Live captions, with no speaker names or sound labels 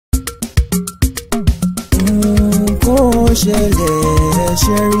ṣẹlẹ̀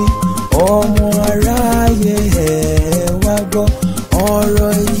ṣe rí ọmọ aráyé ẹ̀ wá gbọ́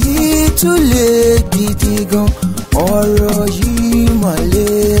ọ̀rọ̀ yìí tún lè gidi gan ọ̀rọ̀ yìí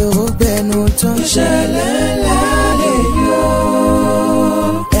mọ̀lẹ́ ó gbẹnu tán. ìṣẹ̀lẹ̀ ńlá lè yọ.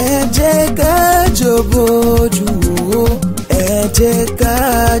 ẹ jẹ́ ká jọ bójú wò ẹ jẹ́ ká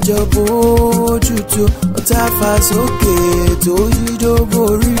jọ bójú tó tá a fà sókè tó yí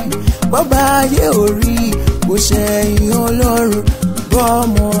dóborí bọ́bá ayé orí kò ṣẹ̀yìn ọlọ́run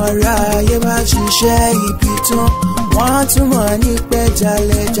bọ́ọ̀mọ aráyé bá ṣiṣẹ́ ibi tán wọ́n á tún mọ̀ ní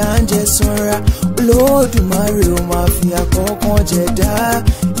pẹ́jálẹ̀ jáǹjẹ́ sanra olódùmarè ó máa fi àkọ́kàn jẹ dá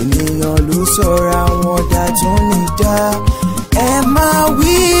ènìyàn ló sọ̀rọ̀ àwọn ọ̀dà tó ní dá ẹ máa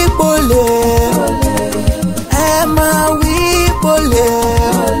wí pọ̀lẹ́ ẹ máa wí pọ̀lẹ́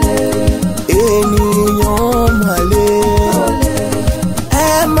ènìyàn mọ̀lẹ́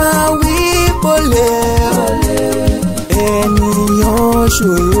ẹ máa wí pọ̀lẹ́ ènìyàn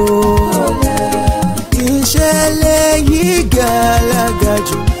ṣòro ìṣẹ̀lẹ̀ yìí gàlágà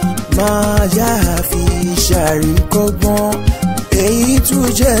jù máa yá fi ṣàríkọ́gbọ́n èyí tún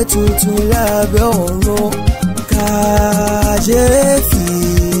jẹ́ tuntun lábẹ́ ọ̀run kàyéfì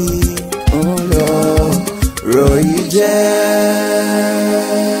ńlọrọ̀ yìí jẹ́.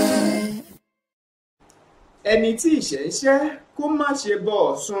 ẹni tí ìṣẹ́ ń ṣẹ́ kó má ṣe bọ́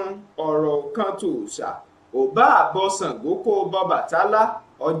ọ̀ṣun ọ̀rọ̀ kan tó ṣà ò bá àbọ̀ Ṣàngó kó bọ́ Bàtálá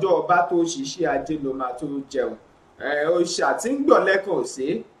ọjọ́ ọba tó ṣiṣẹ́ ajé ló máa tó jẹun òòṣà tí ń gbọ̀ lẹ́kàn ò sí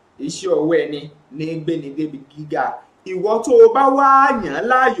iṣẹ́ ọwọ́ ẹni ní gbéni débi gíga ìwọ tó o bá wá yàn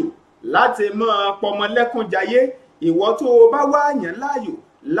láàyò láti máa pọmọ lẹ́kùnjayé ìwọ tó o bá wá yàn láàyò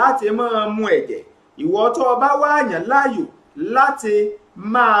láti máa mu ẹ̀jẹ̀ ìwọ tó o bá wá yàn láàyò láti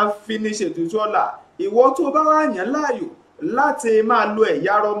máa fini ṣètùtù ọ̀la ìwọ tó o bá wá yàn láàyò láti máa lo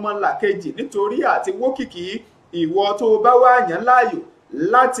ẹ̀yà ọmọlàkejì nítorí àti wókìkí ìwọ tó o bá wá yàn láàyò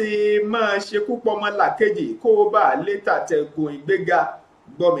láti máa ṣekú pọmọlàkejì kó o bá lè tàtẹ̀gùn ìgbéga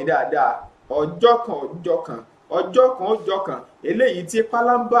gbọ́ mi dáadáa ọjọ́ kan ọjọ́ kan eléyìí tí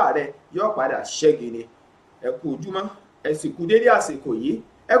pálábá rẹ yóò padà ṣẹ́gi ni ẹ kú ojúmọ́ ẹ sì kú dédé àsìkò yìí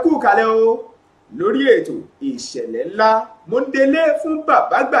ẹ kú kalẹ̀ o lórí ètò ìṣẹ̀lẹ̀ ńlá mo ń délé fún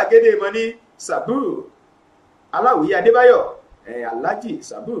bàbá gbàgede mọ́ ní Sàbúrù Aláwìyé Adébáyọ̀ Alhaji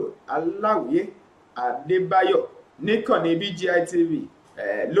Sàbúrù Aláwìyé Adébáyọ̀ níkànnì BGI TV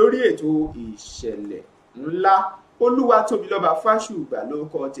lórí ètò ìṣẹ̀lẹ̀ ńlá Olúwatóbilọ́ba Fásùgbà ló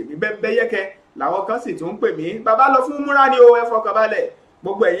kọ tèmi bẹ́ńbẹ́yẹ́kẹ́ làwọn kan sì tún ń pè mí bàbá lọ fún múra ni o ẹ fọkànbalẹ̀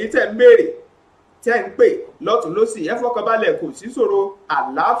gbogbo ẹ̀yin tẹ̀ ń béèrè tẹ́ ń pè lọ́tún lọ́sì ẹ fọkànbalẹ̀ kò sí ṣòro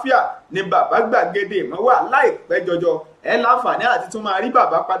àlàáfíà ni bàbá gbàgede mọ́ wà láìpẹ́ jọjọ ẹ láǹfààní àti tún máa rí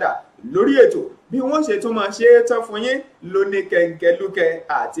bàbá padà lórí ètò bí wọ́n ṣe tún máa ṣe é tán fún yín lóní kẹ̀ǹkẹ̀lúkẹ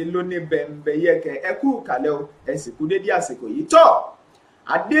àti lóní bẹ̀ǹbẹ̀yẹkẹ ẹ kú kàlẹ̀ o ẹ sì kú dédé àsìkò yìí tọ́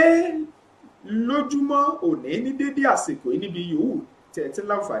adé lójúmọ́ òní ní dédé àsìkò yìí níbi yòówù tẹ̀tí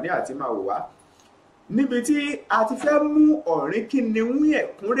láǹfààní àti máa wò wá níbi tí a ti fẹ́ mú ọ̀rìn kìnìún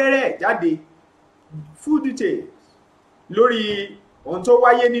ẹ̀kúnrẹ́rẹ́ jáde full details lórí ohun tó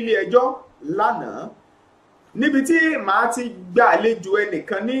wáyé nílé ẹjọ́ lánàá níbi tí màá ti gba àlejò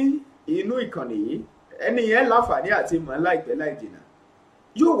ẹnìkan ní inú ìkànnì yìí ẹni yẹn láǹfààní àti mọ̀ láìpẹ́ láì jìnnà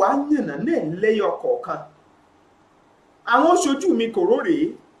yóò wá yànnà náà lẹ́yọ kọ̀ọ̀kan àwọn ṣojú mi kò rórèé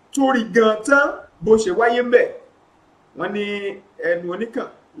torí gan tán bó ṣe wáyé mbẹ wọ́n ní ẹnu oníkàn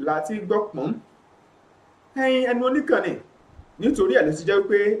láti gbọ́ pọ́n ẹnu oníkàn ni nítorí ẹ̀ ló ti jẹ́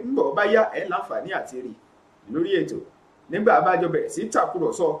pé ńgbọ̀ bá yá ẹ láǹfààní àti rí lórí ètò nígbà abájọ bẹ̀rẹ̀ sí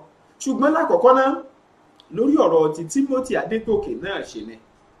tàkúrọ̀sọ ṣùgbọ́n lákọ̀ọ́kọ́ náà lórí ọ̀rọ̀ ti Timothy Adegoke náà ṣe ni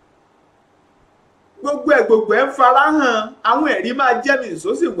gbogbo ẹ̀ ń farahàn àwọn ẹ̀rí máa jẹ́mi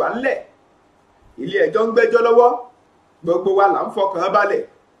ìsósì wà ńlẹ̀ ilé ẹjọ́ ń gbẹ́jọ́ lọ́wọ́ gbogbo wa là ń fọkàn balẹ̀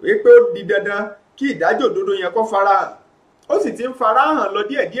wípé ó di dandan kí ìdájọ́ òdodo yẹn kó farahàn ó sì ti ń farahàn lọ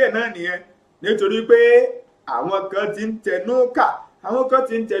díẹ̀díẹ̀ náà nìyẹn nítorí pé àwọn kan ti ń tẹnu kà àwọn kan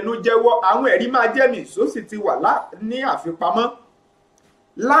ti ń tẹnu jẹ́wọ́ àwọn ẹ̀rí máa jẹ́mi ìsósì ti wà ní àfipamọ́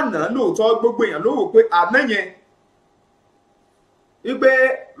lánàá lóòótọ́ gbogbo èèyàn ló wò pé àná yẹn wípé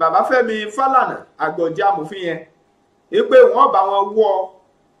bàbá Fẹ́mi Fálànà àgbọ̀njẹ́ amòfin yẹn wípé wọ́n bá wọn wọ́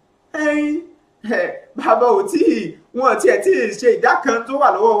bàbá ò tí wọn tiẹ̀ tí ì ṣe ìdá kan tó wà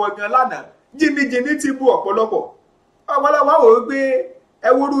lọ́wọ́ wọn gan lánàá jìnnìjìnnì ti bú ọ̀pọ̀lọpọ̀ wò ó pé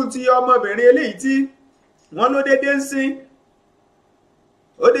ẹwúrú ti ọmọbìnrin eléyìí tí wọ́n ló déédéé ń sín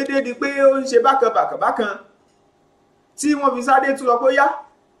ó déédéé di pé ó ń ṣe bákan tí wọ́n fi sáré tún lọ pé yá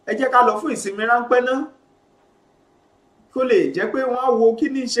ẹ jẹ́ ká lọ fún ìsinmi ráńpẹ́ náà kó lè jẹ́ pé wọ́n wo kí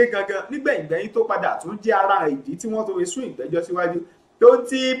ní ṣe gangan nígbẹ̀yìngbẹ̀yìn tó padà tún jẹ́ ara ìdí tí wọ́n tó fi sún ìgbẹ́jọ́ síwájú tó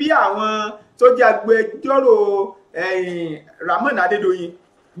ti bí àwọn tó jẹ́ agbẹjọ́rò Ramon Adédoyin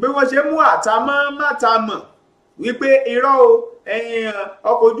bí wọ́n ṣe mú àtàmọ́ mátàmọ́ wípé irọ́ o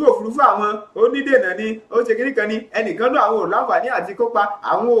ọkọ̀ ojú òfurufú àwọn onídènà ni ó ṣe kíní kan ni ẹnìkan náà àwọn ò láǹfààní àti kópa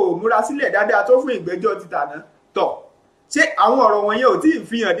àwọn ò múra sílẹ̀ dáadáa tó fún ìgbẹ́jọ́ ti tàná tọ̀ ṣé àwọn ọ̀rọ̀ wọ̀nyẹn ò tí ì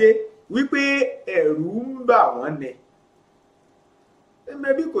fi hàn dé wípé ẹ̀rù ń bà wọ́n ni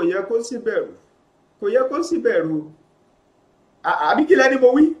mẹ́bí kò yẹ kó sí bẹ̀rù kò yẹ kó sí bẹ̀rù àbí kí lẹ́ni mo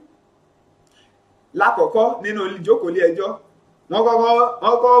wí lákọ̀ọ́kọ́ nínú ìjókòó ilé ẹjọ́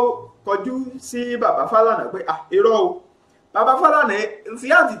wọ́n kọ́ kọjú sí bàbá Fálànà pé irọ́ o bàbá Fálànà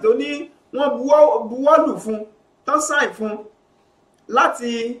fíàtì tó ní wọ́n buwọ́lù fún tán sáìn fún láti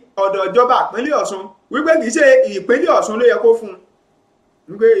ọ̀dọ̀ ìjọba ìpínlẹ̀ Ọ̀ṣun wípé kì í ṣe ìpínlẹ̀ Ọ̀ṣun ló yẹ kó fún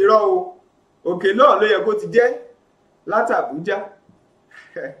wípé irọ́ o òkè náà ló yẹ kó ti jẹ́ láti Àbújá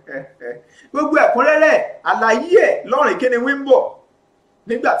gbogbo ẹ̀kúnrẹ́rẹ́ àlàyé ẹ̀ lọ́rìn kí ni wí ń bọ̀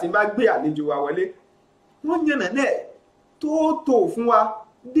nígbà tí n bá gbé àlejò wa wọlé wọ́n yànnà náà tó fún wa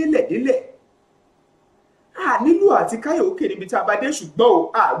délẹ̀délẹ̀ a nílò àti káyọ̀ òkè níbi tí a bá dé ṣùgbọ́n o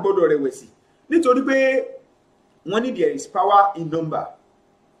a gbọ́dọ̀ rẹ̀wẹ̀sì nítorí pé wọ́n ní there is power in number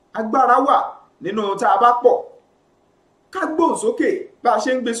agbára wà nínú tá a bá pọ̀ ká gbóhùn sókè bá a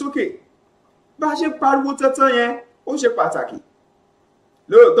ṣe ń gbé sókè bá a ṣe ń pariwo tẹ́tán yẹn ó ṣe pàtàkì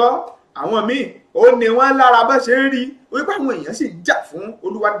lóòótọ́ àwọn míì ó ní wọ́n lára bá ṣe ń rí wípé àwọn èèyàn sì jà fún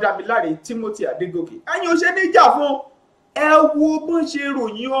Olúwadámiláre Timothy Adegoke ẹ̀yin ò ṣe ní jà fún ẹ wo bó ṣe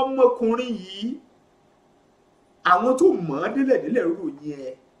ròyìn ọmọkùnrin yìí àwọn tó mọ̀ ọ́n délẹ̀délẹ̀ ròyìn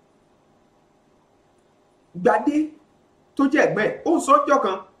ẹ̀ Gbadé tó jẹ́ ẹ̀gbẹ́ ó sọ ọjọ́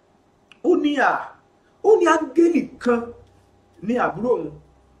kan ó ní áńgẹ́lì kan ní àbúrò òun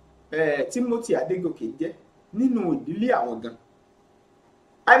Timothy Adegoke jẹ́ nínú ìdílé àwọn gan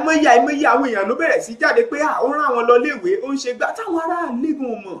àìmọye àwọn èèyàn ló bẹ̀rẹ̀ sí jáde pé ó rán àwọn lọ léèwé ó ń ṣe gbá táwọn ará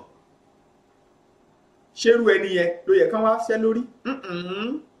lẹ́gùn mọ̀ ṣerú ẹni yẹn ló yẹ kán wá ṣẹ́ lórí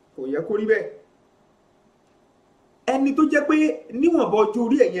kò yẹ kó rí bẹ́ẹ̀ ẹni tó jẹ́ pé níwọ̀nba ọjọ́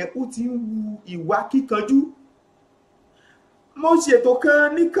orí ẹ̀ yẹn ó ti ń wu ìwà kíkanjú mo ṣètò kan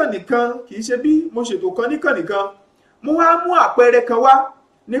níkànnìkan kì í ṣe bí mo ṣètò kan níkànnìkan mo wá mú àpẹẹrẹ kan wá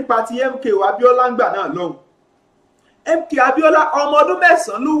nípa ti MKO Abiola ńgbà náà lọ́hùn MK Abiola ọmọ ọdún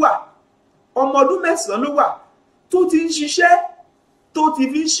mẹ́sàn-án ló wà tó ti ń ṣiṣẹ́ tó ti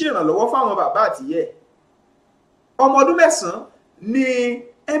fi ń ṣèrànlọ́wọ́ fáwọn bàbá àtìyẹ́ ọmọ ọdún mẹ́sàn-án ni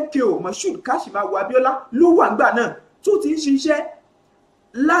MKO Moshood Kashimawo Abiola ló wà ńgbà náà tó ti ń ṣiṣẹ́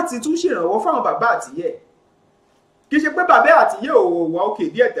láti tún ṣèrànwọ́ fáwọn bàbá àtìyẹ́ kì í ṣe pé bàbá àtìyẹ́ ò wà òkè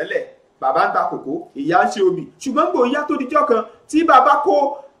díẹ̀ tẹ́lẹ̀ bàbá ń ta kòkó ìyá ń ṣe obì ṣùgbọ́n gbòòyà tó dijọ́ kan tí bàbá kó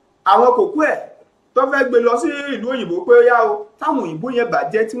àwọn kòkó ẹ̀ tó fẹ́ gbé lọ sí ìlú òyìnbó pé ó yá o táwọn òyìnbó yẹn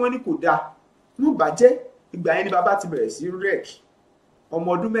bàjẹ́ tí wọ́n ní kò dáa wọ́n bàjẹ́ ìgbà yẹn ni bàbá ti bẹ̀rẹ̀ sí rec ọmọ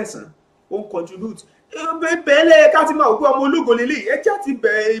ọdún mẹ́sàn-án ó ń contribute bẹ́ẹ̀lẹ̀ ká ti máa wò pé ọmọ ológo lélẹ̀ ẹ jẹ́ àti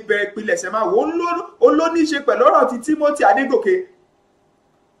ìbẹ̀rẹ̀ ìpilẹ̀ṣẹ̀ máa wò ó ló ní í ṣe pẹ̀lú ọ̀rọ̀ ti Timothy Adegoke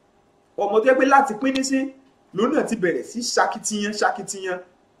ọmọ tó yẹ pé láti pín ní sí lónà ti bẹ̀rẹ̀ sí ṣakitiyan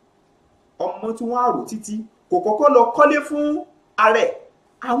ọmọ tí wọ́n á rò títí kò kọ́kọ́ lọ kọ́lé fún ààrẹ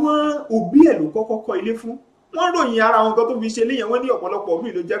àwọn òbí ẹ̀ ló kọ́kọ́ kọ́ ilé fún wọ́n ròyìn ara wọn kan tó fi ṣe léyìn wọ́n ní ọ̀pọ̀lọpọ̀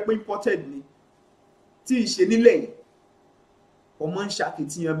míì ló jẹ́ pé imported ni tí ì ṣe nílẹ̀ yìí ọmọ ń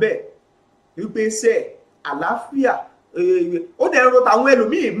ṣakitiyan bẹ́ẹ̀ wípé ṣe àlàáfíà ó dẹ̀ ń ro tàwọn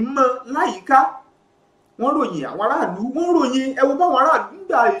ẹlòmíì mọ́ láyìíká wọ́n ròyìn àwọn aráàlú wọ́n ròyìn ẹwọ báwọn aráàlú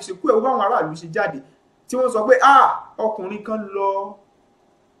nígbà ìsìnkú ẹwọ báwọn aráàlú ṣe jáde tí wọ́n sọ pé ọkùnrin kan lọ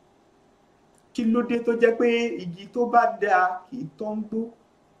kí ló dé tó jẹ́ pé igi tó bá dáa kì í tọ́ ń gbó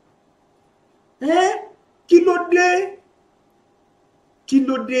kí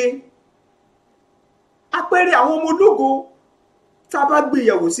ló dé àpẹẹrẹ àwọn ọmọ ológo tá a bá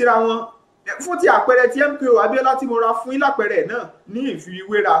gbéyẹ̀wò síra wọn fún ti àpẹẹrẹ ti MKO Abiola tí mo ra fún yín lápẹẹrẹ náà ní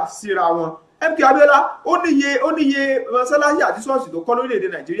ìfiwéra síra wọn MKO Abiola ó níye mọ́sálásí àti ṣọ́ọ̀ṣì tó kọ́ lórílẹ̀‐èdè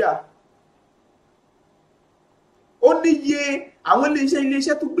Nàìjíríà ó níye àwọn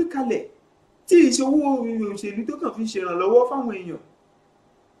iléeṣẹ́ tó gbé kalẹ̀ tí ìṣòwò òṣèlú tó kàn fi ṣèrànlọ́wọ́ fáwọn èèyàn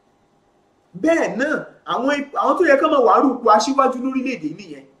bẹ́ẹ̀ náà àwọn tó yẹ kán máa wà rúpo aṣíwájú lórílẹ̀‐èdè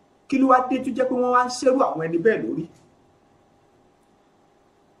nìyẹn kí ló wá dé tó jẹ́ pé wọ́n wá ń ṣẹ́rù àwọn ẹni bẹ́ẹ̀ lórí.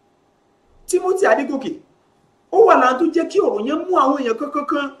 Timothy Adegoke ó wà láwọn tó jẹ́ kí ọ̀rọ̀ yẹn mú àwọn èèyàn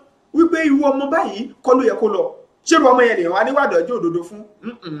kankan wípé irú ọmọ báyìí kọ́ ló yẹ kó lọ ṣérú ọmọ yẹn lèèyàn wá níwádìí ọjọ́ òdodo fún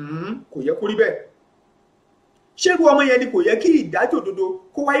kò yẹ kó rí bẹ́ẹ̀ ṣérú ọmọ yẹn ni kò yẹ kí ìdájọ́ òdodo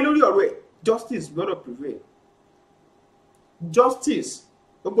kó wáyé lórí ọ̀rọ̀ ẹ̀ justice gbọ́dọ̀ prevail justice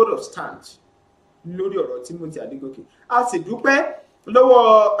ó gbọ́dọ̀ stand lórí ọ̀rọ̀ Timothy Adegoke a sì dúpẹ́ lọ́wọ́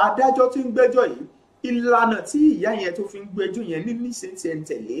adájọ́ tí ń gbẹ́jọ́ yìí ìlànà tí ìyá yẹn tó fi ń gbẹ́jọ́ yẹn ní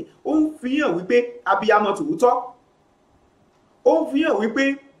níṣẹ́ntẹ̀lé ó ń fi hàn wípé abiyamọ tòótọ́ ó fi hàn wípé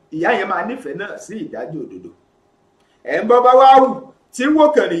ìyá yẹn máa nífẹ̀ẹ́ náà sí ìdájọ́ òdodo. ẹ̀ ń bọ́ bá wá wù tí ń wò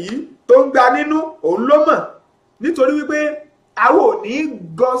kàn yìí tó ń gba nínú òun ló mọ̀, nítorí wípé àwọn ò ní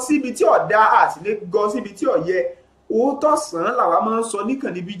gọ síbi tí ọ̀dà àti ní gọ síbi tí ọ̀yẹ. òótọ́ sàn án làwa máa ń sọ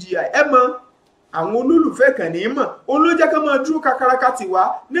níkànnì BGI. ẹ mọ àwọn olólùfẹ́ kan ní mọ̀ olójẹ́ kan máa dúró kakaraka tì wá,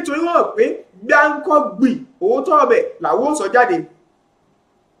 nítorí wọ́n mọ̀ pé gbáǹkọ́ gbì òótọ́ ọbẹ̀ làwọn ò sọ jáde.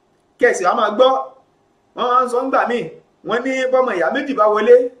 kẹ̀sì wa máa gbọ́ wọ́n máa ń sọ ńgbà míì wọ́n ní bọ́mọ ìyá méjì bá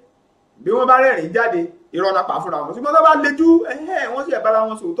wọlé bí wọ́n bá rẹ́rìn jáde irọ́ náà pa fúnra wọn, ṣùgbọ́n tó bá lejú wọ́n sì bára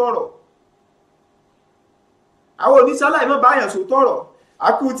wọn sòótọ́ ọ̀rọ̀. àwọn oníṣàlàyé mọ̀ báyàn sòótọ́ ọ̀rọ̀.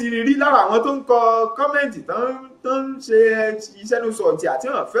 akú ti rí lára àwọn tó ń kọ kọ́mẹ́ǹtì tó ń ṣe ìṣẹ́nusọ ọ̀tí àti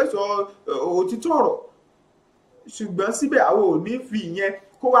hàn fẹ́ sọ òtítọ́ ọ̀rọ̀, ṣùgbọ́n síbẹ̀ àwọn ò ní fi ìyẹn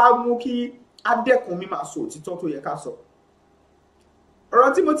kó wá mú kí á dẹ́kun mímá sọ òtítọ́ tó yẹ ká sọ. ọ̀rọ̀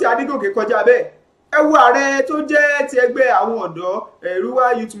Timothy Adegoke kọjá bẹ́ẹ̀. ẹ wo ààrẹ tó jẹ́ ti ẹgbẹ́ àwọn ọ̀dọ́ Ruwa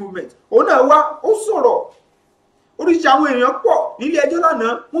Youth Movement, òun náà wá ó sọ̀rọ̀. oríṣi àwọn èèyàn pọ̀ nílé ẹjọ́ lánàá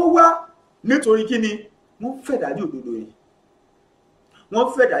wọ́n wá nítorí kíni wọ́n fẹ́ dájú òdodo yìí, wọ́n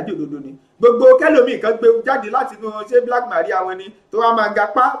fẹ́ dájú òdodo ni. gbogbo kẹlòmíì kan gbé jáde láti inú ṣé Black Maria wọn ni tó wá máa ga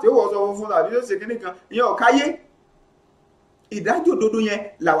pa tí ó wọ̀ sọ fún tàbí tó ṣe kíní kan, ìyẹn ò káyé. ìdájọ́ òdodo yẹn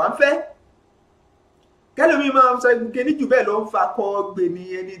làwa ń fẹ́. kẹlòmíì máa ń sọ kíní jù bẹ́ẹ̀ ló ń fa kọ́ gbé ni,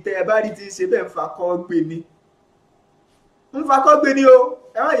 ẹni tẹ́ ẹ bá rí ti ṣe bẹ́ẹ̀ ń fa kọ́ gbé ni, ń fa kọ́ gbé ni o.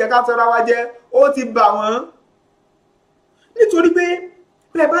 ẹ má yẹ ká tọ́ra wa jẹ, ó ti bà wọ́n. nítorí pé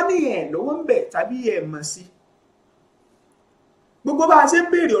bẹ́ẹ̀ bá ní ẹ̀ lọ́wọ́ ń bẹ̀ tàbí ẹ̀ mọ̀ sí, gbogbo bá a ṣe ń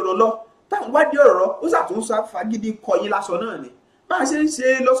béèrè ọ̀rọ̀ lọ táwọn wádìí ọ̀rọ̀ lọ ó ṣàtúnṣe fagídí kọyín lásọ náà ni. bá a ṣe ń ṣe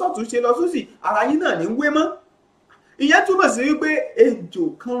lọ́sọ̀tún ṣe lọ́sọ̀sì ara yín náà ní ń wé mọ́. ìyẹn túmọ̀ sí wípé ejò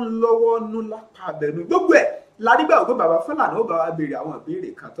kan lọ́wọ́ nú lápá abẹnú gbogbo ẹ̀ ládìgbà ògbó bàbá Fálànà ó bá wa béèrè àwọn ìbéèrè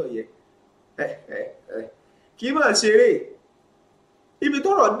kan tó yẹ. kì í mọ̀ ṣeré ibi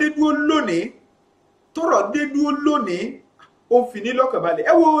tọ́rọ̀ dé dúró lónìí ó fi ní lọ́kàn balẹ̀.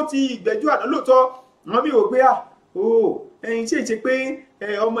 ẹ wo ti ìgbẹ́jọ́ àná lóòótọ́ wọn bí wò pé ẹyin ṣe pé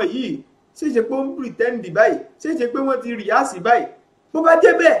ọmọ yìí ṣe pé ó ń pretend báyìí, ṣe pé wọ́n ti rìhásì báyìí. bó bá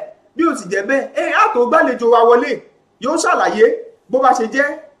jẹ́ bẹ́ẹ̀ bí ó sì jẹ́ bẹ́ẹ̀ á tó gbàlejò wa wọlé yóò ṣàlàyé bó bá ṣe jẹ́.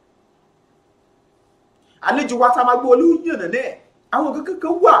 àlejò wa tá a máa gbọ́ olóyìnbó náà àwọn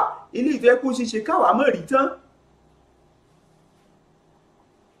kankan wà ilé ìfẹ́ kó ṣe káwa mọ̀ rí tán.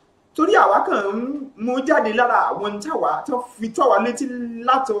 torí àwa kàn ń mú jáde lára àwọn táwa tó fi tó wa létí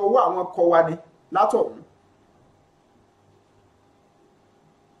látọwọ́ àwọn ọkọ wa ni látọ̀hún.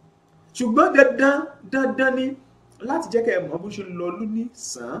 ṣùgbọ́n dandan ni láti jẹ́ kẹ́ ẹ mọ̀ bó ṣe lọ lóní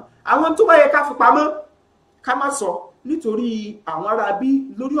sàn án. àwọn tó bá yẹ ká fi pamọ́ ká má sọ nítorí àwọn ará bí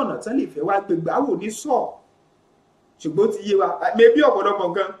lórí ọ̀nà tán lè fẹ́ wá gbégbá wò ní sọ. ṣùgbọ́n ó ti yé wa mẹ́bí ọ̀pọ̀lọpọ̀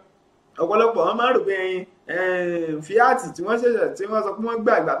nǹkan ọ̀pọ̀lọpọ̀ wọn máa ń rò pé fíàtì tí wọ́n ṣẹ̀ṣẹ̀ tí wọ́n sọ pé wọ́n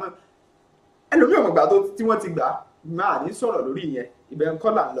gbà ìgbà náà ẹlòmíì ọ̀mọ̀ ìgbà tí wọ́n ti gbà máa ní sọ̀rọ̀ lórí ìyẹn ibẹ̀ ń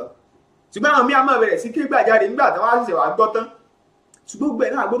kọ́ là ń lọ. ṣùgbọ́n àwọn míì á máa bẹ̀rẹ̀ sí ké gbàjáde nígbà tí wọ́n á ṣẹ̀ṣẹ̀ wá gbọ́ tán. ṣùgbọ́n gbogbo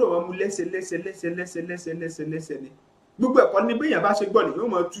ẹ̀ náà gbọ́dọ̀ wọn mú lẹ́sẹ̀ ni gbogbo ẹ̀kọ́ ní béèyàn bá ṣe gbọ́ nìyẹn ó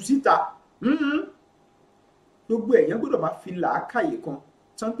mọ̀ tú síta. gbogbo ẹ̀yàn gbọ́dọ̀ máa fi làákàyè kan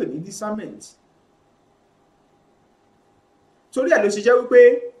tó ń pè ní discernment. torí ẹ̀ ló ṣe jẹ́ wípé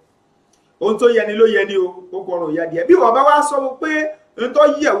ohun tó yẹni ló yẹni o ó kọrùn ìyá díẹ̀. bí wọ́n bá wá sọ pé ohun tó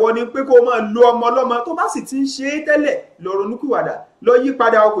yẹ̀wọ́ ni pé kó máa lo ọmọ ọlọ́mọ tó bá sì ti ń ṣe é tẹ́lẹ̀ lọ ronúkúwàdà lọ yí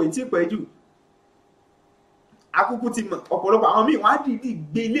padà ọkọ̀ ìtì pẹ́ jù. akúkú ti mọ̀ ọ̀pọ̀lọpọ̀ àwọn míì wọ́n á dìídì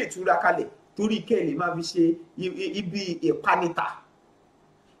gbé ilé ìtura kalẹ̀ torí kẹ́lẹ̀ máa fi ṣe ibi ìpanita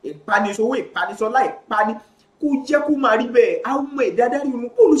ìpanisowó ìpanisọlá ìpani kó jẹ́ kó máa rí bẹ́ẹ̀ àwọn ọmọ ìdádárí irun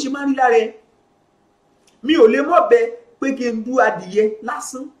kó ló ṣe máa rí lára ẹ. mi ò lè mọ̀ bẹ́ẹ̀ pé kí n du adìyẹ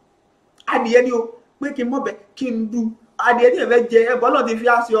lásán adìyẹ ni o pé kí n mọ̀ bẹ́ẹ̀ kí n du adìyẹ tí ẹ fẹ́ jẹ ẹbọ náà ti fi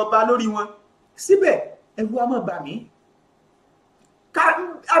àṣẹ ọba lórí wọn síbẹ̀ ẹ̀rù á máa bà mí.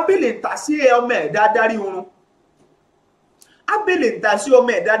 abẹ́lẹ̀ ń tà sí ọmọ ẹ̀dá dárí irun abẹ́lẹ̀ ń tà sí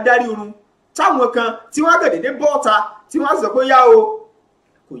ọmọ ẹ̀dá dárí irun táwọn kan tí wọ́n gẹ̀dẹ̀dẹ̀ bọ́ọ̀ta tí wọ́n sọ pé yá o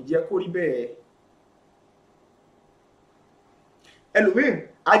kò jẹ́ kó rí bẹ́ẹ̀. ẹlòmíín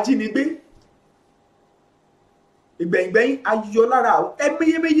ajínigbé ìgbẹ̀yìngbẹ̀yìn ayọ̀ lára àwọn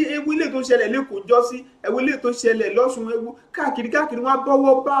ẹmẹyẹmẹyẹ ewu ilé tó ṣẹlẹ̀ lẹ́kọ̀ọ́ jọ sí ewu ilé tó ṣẹlẹ̀ lọ́sùn ewu káàkiri wọn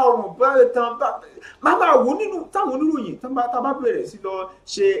bọ́wọ́ bá ọrùn bá tán máa wò nínú táwọn oníròyìn tá bá bẹ̀rẹ̀ sí lọ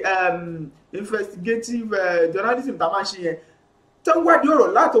ṣe investigative journalism tá a máa ṣe yẹn tó ń wádìí ọ̀rọ̀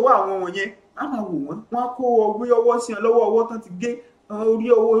látọwọ́ àwọn wọ̀nyẹn á máa wò wọ́n á kó ọwọ́ sí wọn lọ́wọ́ ọwọ́ tán ti gé orí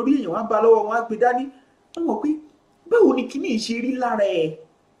èèyàn wọn á bá lọ́wọ́ wọn á gbé dání wọ́n mọ̀ pé báwo ni kíní ìṣe rí lára ẹ̀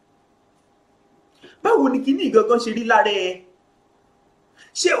báwo ni kíní ìgangan ṣe rí lára ẹ̀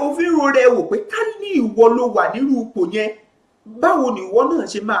ṣé òfin ro rẹ wò pé ká ní ìwọ ló wà nírú ipò yẹn báwo ni ìwọ náà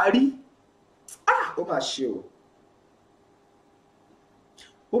ṣe máa rí? Ó mà ṣe o,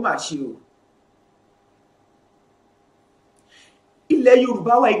 ó mà ṣe o. ilẹ̀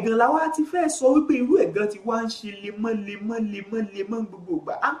Yorùbá wa ìgan la wá ti fẹ́ sọ wípé irú ẹ̀gan ti wá ń ṣe lemọ́ gbogbo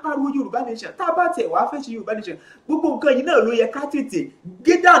ìgbà. À ń pariwo Yorùbá nation, tá a bá tẹ̀ wá fẹ́ ṣe Yorùbá nation, gbogbo nǹkan yìí náà ló yẹ ká tètè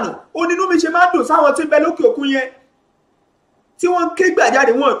gé dànù. Onínú mi ṣe máa ń dùn sáwọn tí ń bẹ lókè òkun yẹn tí wọ́n ń ké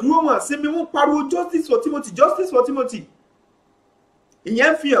gbàjáde, wọn dúró wọn sinmi, wọ́n pariwo justice for Timothy, justice for Timothy.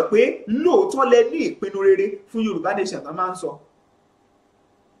 Ìyẹn fi hàn pé lóòótọ́ lẹ ní ìpinnu rere fún Yorùbá nation tó máa ń sọ.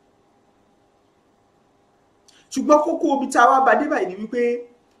 Ṣùgbọ́n kókó omi tí a wá bá dé báyìí ni wípé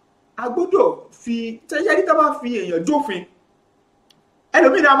a gbọ́dọ̀ fi tẹ́jẹ́rí tá bá fi èèyàn jófin,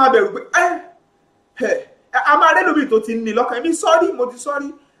 ẹlòmíì náà máa bẹ̀rù pé a máa rẹ́ lómi tó ti ní lọ́kàn, èmi sọ́rí mo ti sọ́rí,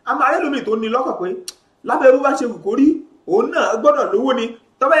 a máa rẹ́ lómi tó ní lọ́kàn pé lábẹ́rú bá ṣe wù kó rí òun náà gbọ́dọ̀ lówó ni,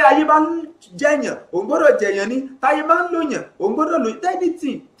 tọ́bẹ̀ ayé bá ń jẹ̀yàn òun gbọ́dọ̀ jẹ̀yàn ni, táyé bá ń lòyàn òun gbọ́dọ̀ lò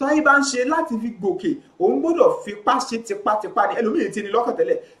tẹ́nìtì táyé bá ń ṣe láti fi gòkè òun gbọ́dọ̀ fipá ṣe tipátipá ni. Ẹlòmíì ti ní lọ́kàn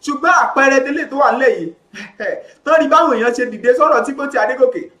tẹ́lẹ̀, ṣùgbọ́n àpẹẹrẹ tẹ́lẹ̀ tó wà nílẹ̀ yìí tán ní báwọn èèyàn ṣe dìde sọ̀rọ̀ Timothy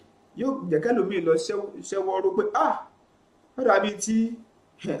Adegoke yóò jẹ́ kẹ́lòmíì lọ ṣẹ́wọ́ ro pé ó dàbí tí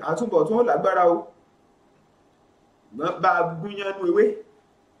àtúbọ̀ tó ń lágbára o, bá a gúnyán nú ewé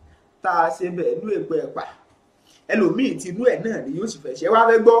tá a ṣe bẹ̀ nú èpo ẹ̀pà, ẹlòmíì ti inú ẹ̀ náà ni yóò sì fẹ́ ṣe wá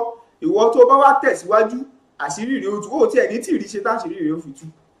fẹ́ gbọ́. Ìwọ tó bá wá tẹ̀síwájú àṣírí rẹ̀ ó tú, ó tiẹ̀ ní tí ì rí ṣe táṣírí rẹ̀ ó fi tú.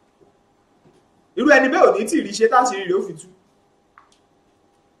 Irú ẹni bẹ́ẹ̀ ò ní tí ì rí ṣe táṣírí rẹ̀ ó fi tú.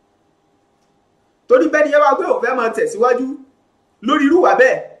 Torí bẹ́ẹ̀ ni yẹn wá pé òun fẹ́ máa tẹ̀síwájú lórí irú wà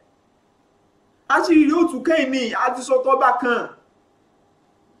bẹ́ẹ̀, àṣírí rẹ̀ ó tú kẹ́yìn ní àti sọ́tọ́ bá kan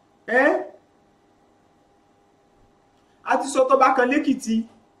àti sọ́tọ́ bá kan lẹ́kìtì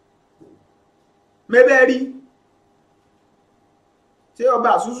mẹ́bẹ́ rí tí ọba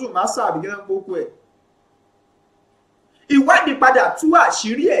àsúsù máa sàbí kí wọ́n kókó ẹ̀. Ìwádìí padà tú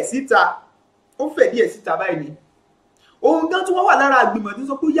àṣírí ẹ̀ síta, ó fẹ̀dí ẹ̀ síta báyìí ni. Ohun gan tí wọ́n wà lára àgbìmọ̀ tí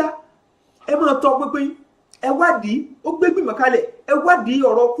sọ pé yá ẹ máa tọ́ pínpín, ẹ wádìí, ó gbé gbìmọ̀ kalẹ̀, ẹ wádìí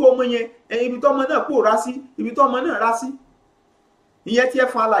ọ̀rọ̀ kú ọmọ yẹn, ibi tó ọmọ náà pòórá sí, ibi tó ọmọ náà rá sí. Ìyẹn tí ẹ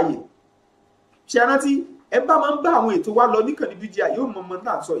fún àlàyé ṣe rántí, ẹ bá máa ń bá àwọn ètò wa lọ níkànnì BGI yóò mọ ọmọ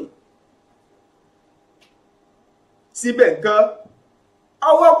náà sọ yìí. Síbẹ̀ nǹkan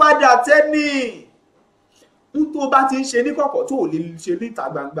ọwọ́ padà tẹ́ni ń tó bá ti ń ṣe ní kọ̀kọ̀ tó ò lè ṣe níta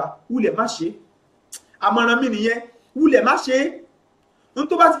gbangba, wúlẹ̀ má ṣe. Àmọ̀ràn mi nìyẹn, wúlẹ̀ má ṣe. ń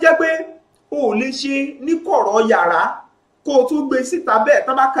tó bá ti jẹ́ pé o ò lè ṣe ní kọ̀rọ̀ yàrá kó o tún gbé síta bẹ́ẹ̀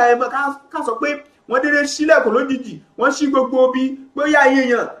tán bá ka ẹ mọ́ ká sọ pé wọ́n dédé ṣílẹ̀kùn lójijì wọ́n ṣí gbogbo bí bóyá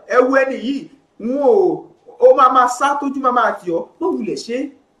èèyàn ẹ wo ẹni yìí wọn ò máa sá tójú máa tì ọ́ wọ́n wulẹ̀ ṣe.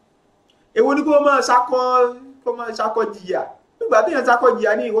 Èwo ni kó máa ṣakọ jìyà nígbà téèyàn ṣakọ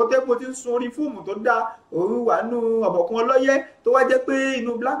jìyà ní ìwọ tẹ́pọ̀ tí ń sun orí fóòmù tó dá òun wà nù ọ̀bọ̀kún ọlọ́yẹ́ tó wá jẹ́ pé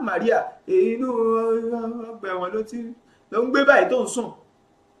inú Black Maria inú ọgbà ẹ̀wọ̀n ló ń gbé báyìí tó ń sùn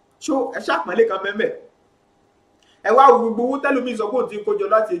ṣó ẹ ṣàpọ́nlé kan mẹ́mẹ́. Ẹ wá wo gbogbo owó tẹ́lómi sọ pé òun ti ń kójọ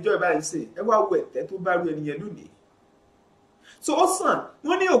láti ẹjọ́ ìbáyìí sè, ẹ wá wo ẹ̀tẹ́ tó bá rú ẹnìyẹn lónìí. So ó sàn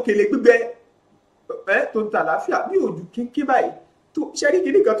wọ́n ní òkèlè gbígbẹ tó ń ta àlàáfíà bí òjò kínkín báyìí tó ṣẹ́rí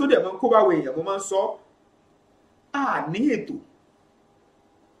kìíní kan tó dẹ̀ mọ́ kó bá wo èèyàn mo máa ń sọ ní ètò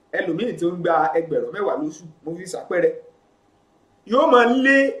ẹlòmíì tó ń gba ẹgbẹ̀rún 10 lóṣù mo fi ṣàpẹẹrẹ yóò máa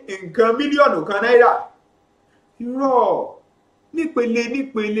lé nǹkan mílíọ̀nù kan náírà. Irọ́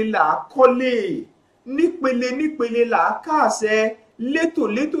nípele là á kọ́lé, nípele là á kàṣẹ,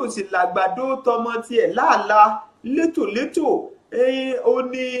 létòlétò sì làgbàdo tọmọ tiẹ̀ láàlá, létòlétò ó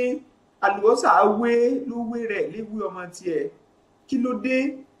ní àlùbọ́sà wé ló wé rẹ̀ léwé ọmọ tiẹ̀. Kí ló dé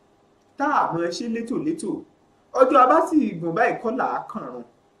tá a mọ̀ ṣe létòlétò? Ọjọ́ abá sì gùn báyìí kọ́ là á kànrún.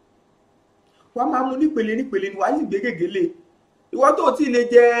 Wọ́n máa mú nípele ni wàá sì gbé gègélé. Ìwọ tó ti lè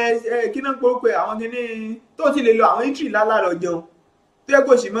jẹ kí náà porúkọ àwọn kìíní tó ti lè lo àwọn ìtìrì lálàrọ̀ jẹun tó yẹ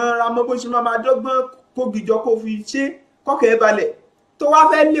kó sì máa ra mọ́ bó ṣe máa dọ́gbọ́n kó gìjọ kó fi ṣe kọ́kẹ́ balẹ̀ tó wá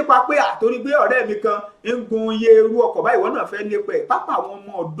fẹ́ lépa pé àtorí pé ọ̀rẹ́ mi kan ń gun iye irú ọkọ̀ báyìí wọ́n náà fẹ́ lépa ẹ̀ pápá àwọn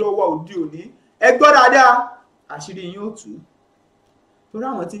ọmọ ọ̀dọ́ wa òde òní ẹ gbọ́ dáadáa àṣírí yín ó tú torí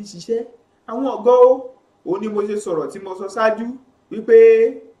àwọn tí ń ṣiṣẹ́ àwọn ọ̀gá ó ní mo ṣe sọ̀rọ̀ tí mo sọ ṣáájú wípé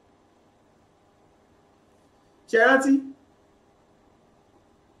ṣe rántí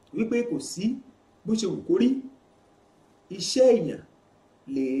wípé kò sí bó ṣe wù kó rí iṣẹ́ èèyàn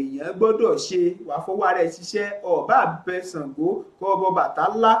lèèyàn gbọ́dọ̀ ṣe wà fọwọ́ ara ẹ̀ ṣiṣẹ́ ọ̀bá àbẹ Ṣàngó kọ́ ọbọ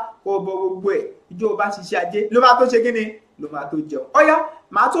Bàtálá kọ́ ọbọ gbogbo ẹ̀ ìjọ bá ṣiṣẹ́ ajé ló máa tó ṣe kí ni ló máa tó jẹun. Ọ̀yá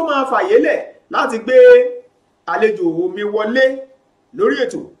màá tó máa fàyè lẹ̀ láti gbé àlejò mi wọlé lórí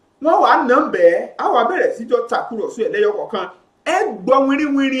ètò wọ́n wàá nà ń bẹ́ẹ̀ á wàá bẹ̀rẹ̀ síjọ́ tàkúrọ̀sọ ẹ̀ lẹ́yọ kọ̀ọ̀kan ẹ gbọ́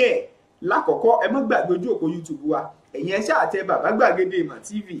wínrínwínrín ẹ̀ lákọ̀ọ́kọ́ ẹ má gbàgbé ojú òpó YouTube wa ẹ̀yin ẹ ṣáà tẹ Bàbá Gbàgede Ìmọ̀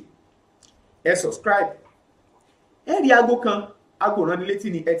TV, ẹ subscribe, ẹ rí aago kan, aago ìránnilétí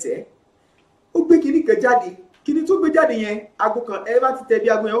ni ẹ tẹ̀, ó gbé kinní kan jáde, kinní tó gbé jáde yẹn aago kan, ẹ bá ti tẹ bí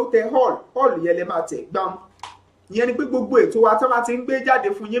aago yẹn ó tẹ hall yẹn lẹ máa tẹ̀ gbám. Ìyẹn ni pé gbogbo ètò wa tó bá ti ń gbé jáde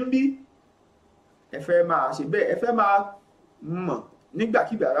fún yín bí ẹ fẹ́ máa ṣe bẹ́ẹ̀, ẹ fẹ́ máa mọ̀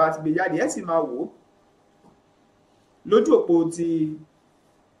nígbàkigbà ara ti gbé jáde, ẹ sì máa wò ó lójú òpó ti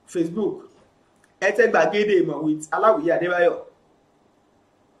Facebook, ẹ tẹ Gbàgede Ìmọ̀ with Aláwìyé Adébáyọ̀.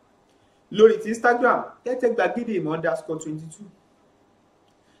 Lórí ti Instagram, ẹ tẹ Gbàgede Ìmọ̀ _22.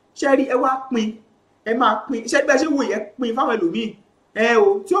 ṣẹ́rí ẹ wá pín, ẹ máa pín, ṣẹ́rí bẹ́ẹ̀ ṣe wò yẹ pín fáwọn ẹlòmíì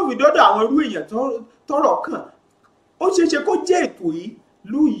o tí ó fi dọ́dọ̀ àwọn irú èèyàn tọ́rọ̀ kàn. Ó ṣeéṣe kó jẹ́ ètò yìí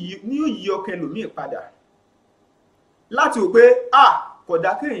ní ó yí ọkàn ẹlòmíì padà láti wò pé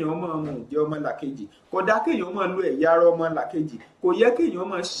kódà kéèyàn máa mú ìjẹ ọmọ làkejì, kódà kéèyàn máa lo ẹ̀yà ara ọmọ làkejì, kò yẹ kéèyàn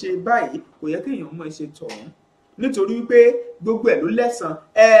máa ṣe báyìí, kò yẹ kéèyàn máa ṣe tọ̀hún, nítorí wípé gbogbo ẹ̀ ló lẹ́san.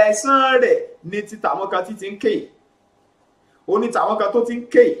 Ẹ̀san rẹ̀ ni ti tàwọn kan tí ti ń ké, ó ní tàwọn kan tó ti ń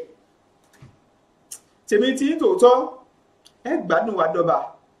ké. Tèmi tí tòótọ́ ẹ gbádùn wa dọ́ba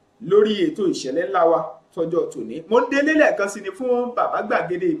lórí ètò ìṣẹ̀lẹ̀ ńlá wa tọjọ́ tòní. Mo ń délé lẹ́ẹ̀kan sí ni fún Bàbá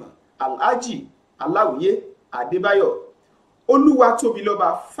Gbàgede Ìmọ̀ Alhaji Aláwìyé Adébáyọ̀ Olúwatóbilọ́ba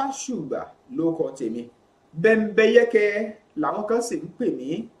Fásùgbà ló kọ tèmi. Bẹ́ńbẹ́yẹ́kẹ́ làwọn kan sì ń pè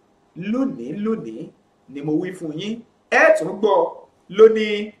mí. Lónìí ni mo wí fún yín, ẹ tún gbọ́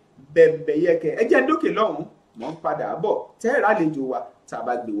lónìí bẹ́ńbẹ́yẹ́kẹ́. Ẹ jẹ́ dókè lọ́hùn-ún, mò ń padà bọ̀ tẹ́ẹ̀rẹ́ àlejò wa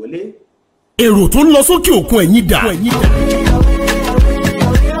tàbá gbé wọlé. Èrò tó ń lọ sókè òkun ẹ̀yìn dà.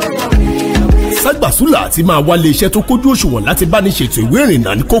 Ságbàsúlà àti máa wálé iṣẹ́ tó kójú òṣùwọ̀n láti bá ní ṣètò ìwé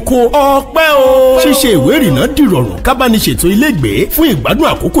ìrìnnà ní kókó. Ọpẹ́ o. Ṣíṣe ìwé ìrìnnà dìrọ̀rùn ká bá ní ṣètò ilégbèé fún ìgbádùn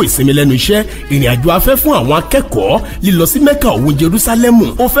àkókò ìsinmi lẹ́nu iṣẹ́, ìrìn àjò afẹ́ fún àwọn akẹ́kọ̀ọ́, lílọ sí Mẹ́kà òun Jerúsálẹ́mù,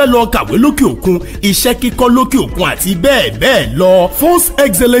 ó fẹ́ lọ kàwé lókè òkun, iṣẹ́ kíkọ́ lókè òkun àti bẹ́ẹ̀ bẹ́ẹ̀ lọ. Force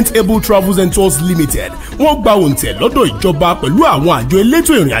Excellent Able Travels and Tours Limited wọ́n gba òǹtẹ̀ lọ́dọ̀ ìjọba pẹ̀lú àwọn àjọ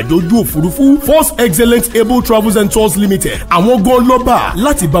elétò ìrìn àjò ojú òfurufú. Force Excellent Able Travels and Tours Limited àwọn gan lọ́ba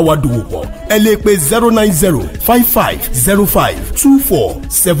láti bá wa dòwò pọ̀. Ẹ lè pe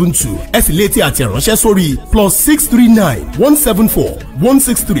 09055052472. Ẹ sì lè tẹ àtẹ̀ránṣẹ́ sórí +639 174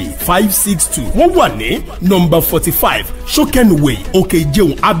 163 562. Wọ́n wà ní nọ́mbà 45 Shokenway Òkè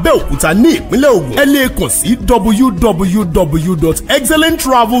Ìjẹun Abẹ́òkúta ní ìpínlẹ̀ Ògùn. Ẹ lè kàn sí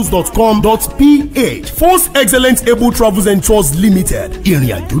www.excellenttravels.com.ph. Force Excellent Able Travels and Tours Limited.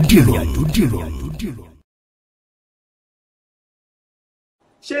 Ìrìn àjò dìrọ̀.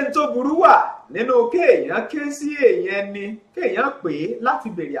 Ṣé n tó burú wà nínú kéèyàn ké sí èèyàn ni kéèyàn pè é láti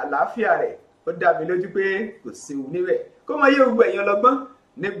béèrè àlàáfíà rẹ̀? Ó dá mi lójú pé kò séwu níbẹ̀. Kó mọ yé gbogbo èèyàn lọ́gbọ́n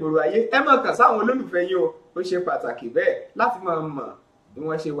nígboro ayé. Ẹ máa kàn sáwọn olólùfẹ́ yín o, ó ṣe pàtàkì bẹ́ẹ̀ láti máa mọ̀ bí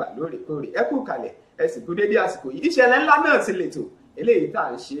wọ́n ṣe wà lóòrèkóòrè. Ẹ kú kalẹ̀, ẹ sì kú dédé àsìkò yìí. Ìṣẹ̀lẹ̀ ńlá náà ti lètò eléyìí tá à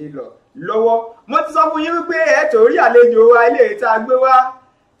ń ṣe lọ lọ́wọ́. Mo ti sọ fún yín wípé ẹ torí àlejò wa eléyìí tá a gbé wá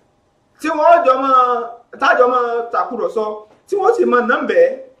tí wọ́n tájọ mọ́ tàkùrọ̀sọ tí wọ́n sì mọ nọ́mbẹ̀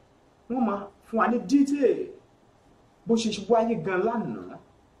wọ́n mọ fún wa ní detail bó ṣe wáyé gan lánàá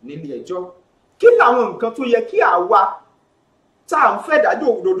nílé ẹjọ́. Kí làwọn nǹkan tó yẹ kí àwa tá à ń fẹ́ ìdájọ́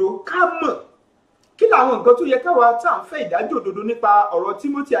òdodo ká mọ̀? Kí làwọn nǹkan tó yẹ káwa tá à ń fẹ́ ìdájọ́ òdodo nípa ọ̀rọ̀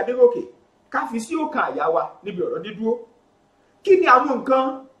Timothy Adegoke ká fi sí ọkàn àyà wa níbi ọ̀rọ̀ dídúró? Kí ni àwọn nǹkan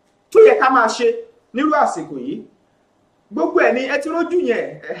tó yẹ ká máa ṣe nírú àsìkò yìí? Gbogbo ẹ̀ ni ẹ ti rójú yẹn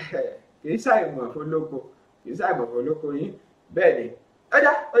kì í ṣàìmọ̀ fọlọ́kọ yín bẹ́ẹ̀ ni.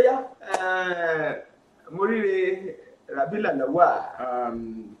 Ọ̀yá mo ríre Rabila Lawal.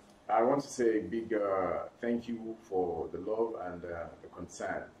 I want to say a big thank you for the love and the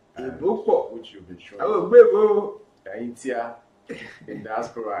concern which you've been showing. India, in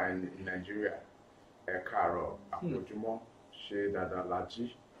diaspora and in Nigeria, Karo, Akojumọ, Ṣe Dada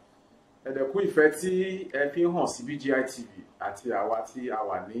Laji. Ẹ̀dẹ̀kú ìfẹ́ tí ẹ fi hàn sí BGI TV àti àwa tí a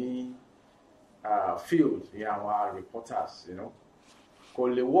wà ní field ní àwọn reporters, you know, kò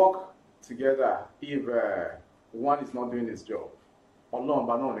lè work together if one is not doing his job. Ọlọ́run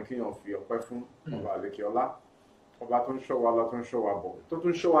bá náà ní kéèyàn fi ọpẹ́ fún ọba àlekè ọlá, ọba tó ń ṣọ́ wa lọ, tó ń ṣọ́ wa bọ̀, tó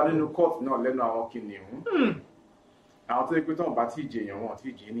tún ṣọ́ wa nínú court náà lẹ́nu àwọn kìnìún. Àwọn tó yẹ pé tọ́wọ́n bá tí ì jẹ èèyàn wọn tí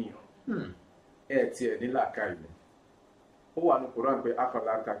ì jẹ ènìyàn. Tiẹ̀ ní làákàyè ni. Ó wà ní Koran pé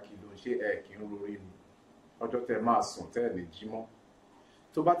afọláta kì ló ń ṣe kì ń rorí ni. Ọjọ́ tẹ máa sùn tẹ́ lè jí mọ́.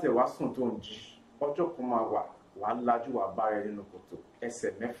 Tó bá tẹ wá sùn tó ń jí, ọjọ́ kan máa wà lájú wà bá rẹ nínú kòtò.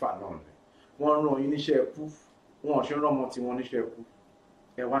 Ẹsẹ̀ mẹ́fà náà ni. Wọ́n rán yín níṣẹ́ ẹkú, wọn ò ṣe rọ́mọ tí wọ́n níṣẹ́ ẹkú.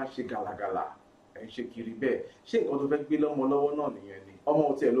 Ẹ wá ń ṣe gàlàgàlà, ẹ ń ṣe kiri bẹ́ẹ̀. Ṣé nǹkan tó fẹ́ gbé lọ́mọ lọ́wọ́ náà nìyẹn ni? Ọmọ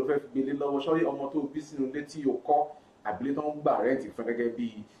òtí ẹ̀ ló fẹ́ gbélé lọ́wọ́, sọ́rí ọmọ tó bí sínú ilé tí o kọ́ àbílẹ̀ tó ń gbà rẹ́ǹtì fún gẹ́gẹ́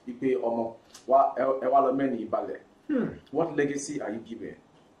bíi pé ọmọ ẹ wá lọ mẹ́rin ìbalẹ̀ What legacy are you giving?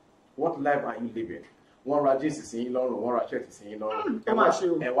 What life are you living? Wọ́n ra jeans sí yín lọ́rùn, wọ́n ra shirt sí yín lọ́rùn.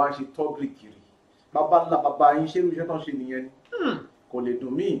 Ẹ wá ń ṣe tọ́gìrì kiri. Bàbá ńlá bàbá yín ṣé irú iṣẹ́ tó ń ṣe nìyẹn ni? Kò lè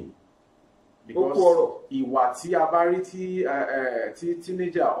dùn mí. Because ìwà tí a bá rí tí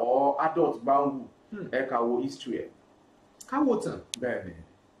teenager or adult bá ń wù, ẹ kà wo history ẹ̀. Káwò tán. Bẹ́ẹ̀ni,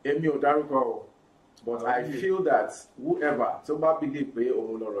 èmi ò dárúkọ o. But I feel that whoever tó bá believe pé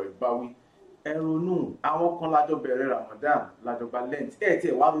òun lọ̀rọ̀ ìbáwí, ẹ ronú àwọn kan lájọ bẹ̀rẹ̀ Ramadan lájọ gba Lent tí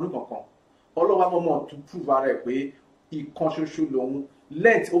ẹ wá ronú kankan. Ọlọ́wà mọ̀mọ́ tún prove ara ẹ̀ pé ìkan ṣoṣo lòun.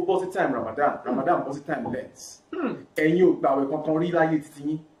 Lent ó bọ́ sí time Ramadan bọ́ sí time Lent. Ẹ̀yin ò gbàwẹ̀ kankan rí láyé títí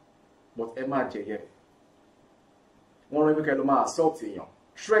yín, but ẹ máa jẹ̀yẹ. Wọ́n rẹ́ wíkẹ́ ló máa assault èèyàn.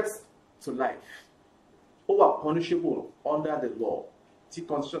 Threats to life. Ó wà punishable under the law. Tí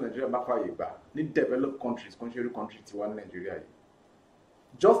constitution Nigeria bá fàyè gbà ní developed countries, country ti wà ní Nigeria yìí.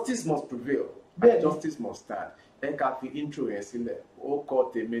 Justice must prevail and justice must stand. Ẹ ká fi intro yẹn sílẹ̀. Ó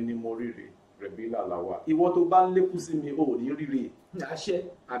kọ́ tèmi ní mo ríre. Rebila Lawa. Ìwọ tó bá ń lékún sí mi ò ní ríre. Àṣẹ,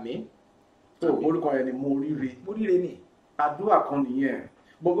 àmín. Tó orúkọ yẹn ni mo ríre. Mo ríre ni. Àdúrà kan nìyẹn.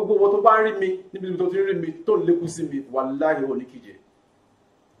 Gbogbo owó tó bá rí mi níbi tó ti rí mi tó ń lékún sí mi wàláhì ò ní kíjẹ.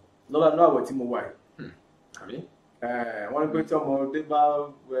 Lọ́la náà àwẹ̀ tí mo wà yìí. Àmín. Wọ́n ní pé tí ọmọdé bá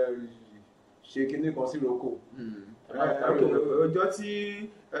ṣe kinní kan sí ìrókò. Ọjọ́ tí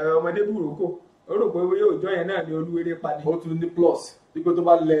ọmọdé bú ìrókò, ó rò pé ọjọ́ yẹn náà ni olúwerè pa ni. Ó tún ní plus. Wípé tó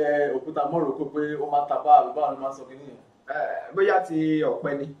bá lẹ òkúta mọ́rò kó pé ó máa tàbá àlùbá ló máa sọ kí nìyẹn. Bóyá ti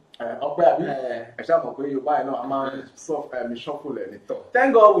ọ̀pẹ ni. Ọ̀pẹ àbí ẹ ṣáà mọ̀ pé Yorùbá yẹn náà a máa mi shuffle ẹ̀ ní.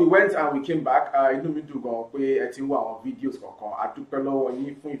 Thank God we went and we came back. Inú mi dùn gan pé ẹ ti ń wo àwọn videos kankan. A dúpẹ́ lọ́wọ́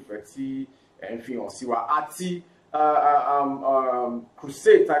yín fún ìfẹ́ tí ẹ ń fi hàn sí wa. Àti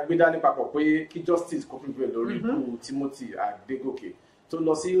crusade tá a gbé dání papọ̀ pé kí justice kó fún ìbéèrè lórí ikú Timothy Adegoke tó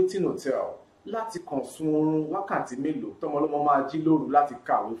lọ sí Hilton Hotel láti kàn sun oorun wákàtí mélòó tọmọlọmọ máa jí lóru láti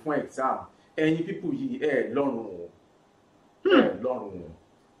kàwé fún exam. Ẹ̀yin pípù yìí lọ́rùn o lọ́rùn o.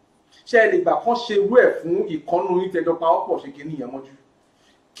 Ṣé ẹ lè gbà kán ṣe irú ẹ̀ fún ìkànnù yín tẹjọ pa ọ̀pọ̀ ṣe kínní yẹn mọ́jú?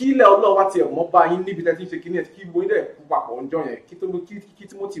 Kí ilẹ̀ ọlọ́wà tiẹ̀ mọ́ bá yín níbi tẹ́tí ṣe kínní ẹ̀ kí gbogbo ilẹ̀ kú papọ̀ ọjọ́ yẹn kí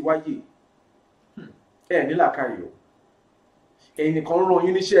Timothy wáyé. Nílàkàyè o. Ẹ̀yin nìkan ń ran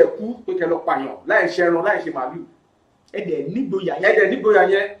yín níṣẹ́ ẹkú pé kẹ́ lọ pààyàn láì ṣe ẹran láì ṣe màálù. Ẹ̀dẹ̀ nígboyà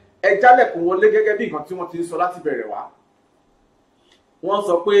yẹn. Ẹ jálẹ̀kùn wọlé gẹ́gẹ́ bí nǹkan tí wọ́n ti ń sọ láti bẹ̀rẹ̀ wá. Wọ́n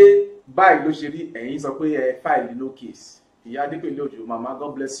sọ pé báyìí ló ṣe rí, ẹ̀yin sọ pé ẹ fáìlì no case. Ìyá Adépèlé Òjò, mama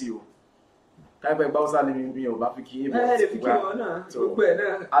God bless you. Káyọ̀pẹ̀ Gbáwúsá ni mi ò bá fi kí yín bọ̀. Ẹ lè fi kí wọn náà, gbogbo ẹ̀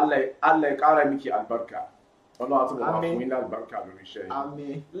náà. Alẹ̀ kára mi kí àlùbáríkà. Ọlọ́run àtúbọ̀ máa fún yín ní àlùbáríkà lórí iṣẹ́ yìí.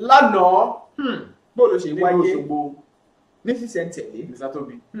 Àmín. Lánàá, bó ló ṣe wáyé nínú Òṣogbo ní sísẹ̀ntẹ̀lé. Mr.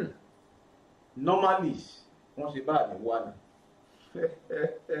 Tobi. Normally, wọ́n ṣe báà ní wá ni.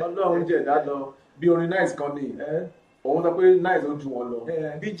 Ọlọ́run jẹ̀dá lọ bí orin nice kan ní òun sọ pé nice ó ju wọn lọ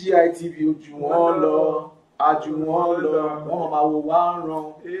BGI TV ó ju wọn lọ àjù wọn lọ wọn máa wo wá ń ran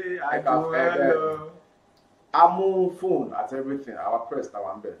ẹ̀ka fẹ́ẹ́ a mú phone at everything our press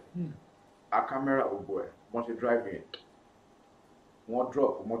tàwa ń bẹ̀ a camera gbogbo ẹ̀ wọ́n ṣe driving wọ́n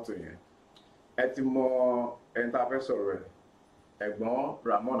drop mọ́tò yẹn ẹ ti mọ ẹni tá a fẹ́ sọ̀rọ̀ ẹ̀ ẹ̀gbọ́n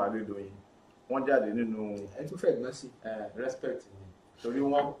Ramon Adédoyin wọ́n jáde nínú ẹ tún fẹ́ gbọ́n sí respect ni torí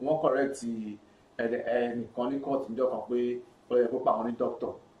wọ́n correct ẹnìkan ní court níjọ́ kan pé ó yẹ kó pa àwọn ní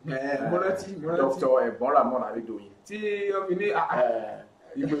doctor mo rántí doctor ẹ̀gbọ́n Ramon Adédoyin tí ó fi ní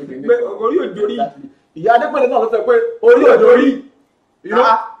ìgbé pé orí òjòrí ìyá Adépèlé náà ló sọ pé orí òjòrí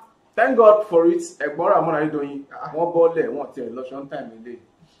thank God for it ẹ̀gbọ́n Ramon Adédoyin wọ́n bọ́lẹ̀ wọ́n tiẹ̀ lọ́ṣọ́ ń tàn nílé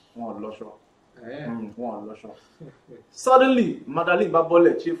wọ́n lọ́ṣọ́ suddenly Madeleine bá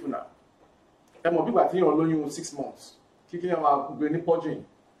bọ́lẹ̀ chief náà ẹ mọ̀ bí ìgbà tí yàn lóyún 6 months kíkí yàn máa gbé ní pọ́jìn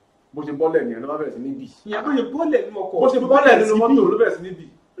bó ṣe bọ́lẹ̀ nìyẹn ló bá bẹ̀rẹ̀ sí níbì. ìyá bó ṣe bọ́lẹ̀ nínú ọkọ̀ bó ṣe bọ́lẹ̀ nínú mọ́tò ló bẹ̀rẹ̀ sí níbì.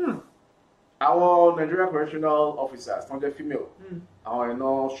 àwọn Nigerian correctional officers tó ń jẹ́ female àwọn ẹ̀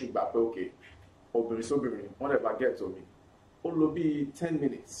náà ṣùgbà pé òkè obìnrin sóbìnrin wọ́n lè bá get omi ó lò bíi 10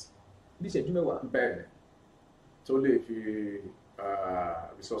 minutes. bí ìṣẹ́jú mẹ́wàá. bẹ́ẹ̀ ni tó lè fi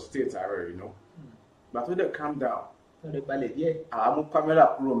resuscitate ara rẹ̀ you know. gbà tó dẹ̀ calm down. wọ́n lè balẹ̀ díẹ̀. àmú kámẹ́rà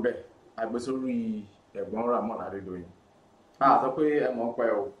kúrò ń bẹ̀ agbésórí ẹ̀gbọ́n Ramon Adédoyin a sọ pé ẹ mọ̀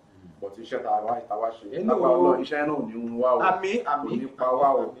pẹ́ o but iṣẹ́ tá a wá ṣe lápá ọlọ́ iṣẹ́ náà ò ní mú wá o kò ní pa wá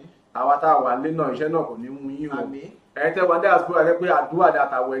o àwa tá a wà lé náà iṣẹ́ náà kò ní mú yín o ẹ̀yin tẹ́ wà ní àsìkò rẹ̀ pé àdúrà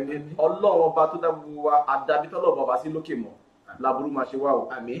àtàwọn ẹni Ọlọ́run ọba tó dábò wa àdàbí tọ́lọ́bọ̀ bá sí lókè mọ́ láburú máa ṣe wá o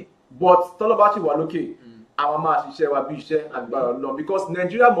but tọ́lọ́bà sì wà lókè àwọn máa ṣiṣẹ́ wa bí iṣẹ́ agbára Ọlọ́run because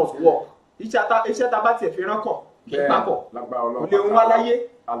Nigeria must work. iṣẹ́ tá a bá tiẹ̀ fi ránkọ̀ kí n papọ̀ kò lè ń wá láyé.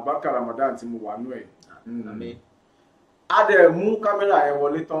 Àlùbáríkà Ramadan tí mo wà nú ẹ̀ a dẹ̀ mú kámẹ́rà yẹn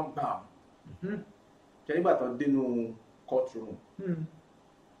wọlé tán gbà nígbà tó dénú courtroom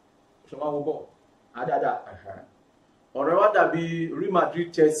ṣe máa wo bọ̀ àdáadáa ọ̀rẹ́ wa dàbí Real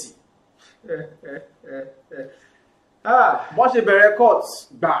Madrid Chelsea wọ́n ṣe bẹ̀rẹ̀ court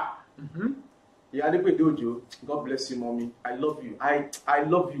gbà ìyá Adépèdé Òjó God bless you mommy I love you I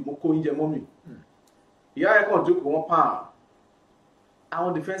love you mo kó oúnjẹ mommy ìyá ẹ̀ kàn jókòó wọn pàm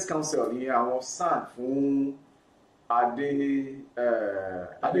àwọn defence counsel ní àwọn sàn fún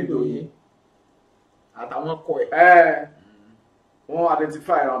Adédoyin àtàwọn kọ ẹ̀ wọ́n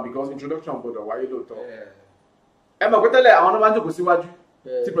identify around because introduction gbọ́dọ̀ wáyé lóòótọ́ ẹ mọ̀ pé tẹ́lẹ̀ àwọn náà máa ń jókòó síwájú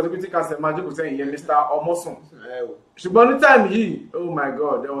tí prosecuting counsel máa jókòó sẹ́yìn yẹn Mr. Omosun ṣùgbọ́n ní time yìí oh my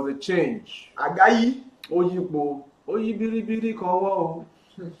God there was a change àgáyí ó yípo ó yí bíríbírí kan wọ́ o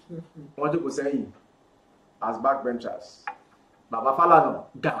wọ́n jókòó sẹ́yìn as backbenchers Baba Falana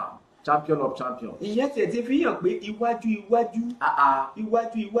gam champion of champions. ìyẹn tiẹ̀ ti fi hàn pé iwájú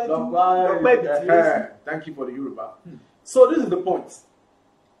lọ́pẹ́ ibi tí ó sì. Thank you for the Yoruba. So this is the point.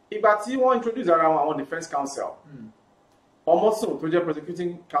 Ìgbà tí wọ́n introduce ara wọn defence counsel Omosun tó jẹ́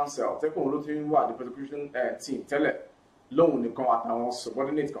prosecuting counsel tẹ́kùn ló ti ń wà the prosecution team tẹ́lẹ̀ lóhùn nìkan àtàwọn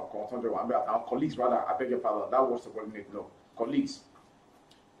subordinate kankan tó ń jọ wà níbẹ̀ àtàwọn colleagues rather I beg your pardon that was subordinate no colleagues.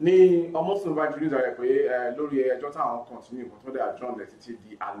 Ní Omosun bá introduce ara rẹ̀ pé lórí ẹjọ́ táwọn continue kò tó dé adjourn rẹ̀ títí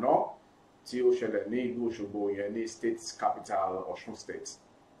di àná tí ó ṣẹlẹ̀ ní ìlú Òṣogbo yẹn ní state capital Ọ̀ṣun state.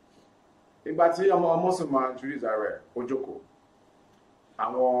 Ìgbà tí Omosun máa introduce ara rẹ̀ ó jókòó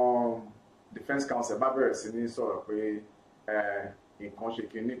àwọn defence counsel bá bẹ̀rẹ̀ sí ní sọ̀rọ̀ pé nǹkan ṣe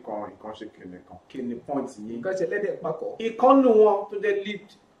kinní kan nǹkan ṣe kinní kan kí ni point yín. nǹkan ṣe lẹ́dẹ̀ papọ̀. ìkànnì wọn tó jẹ́ lead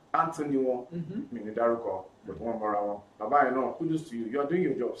Anthony wọn mi ní dárúkọ but wọ́n mọ́ra wọn bàbá yẹn náà kudos to you you are doing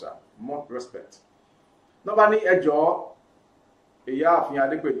your job sir more respect. nọ́bà ní ẹjọ́ ìyá àfin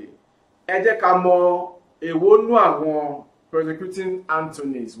Adépèdé ẹ jẹ́ ká mọ èwo nú àwọn prosecuting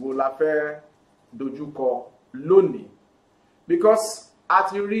Anthony's wo la fẹ́ dojúkọ lónìí because a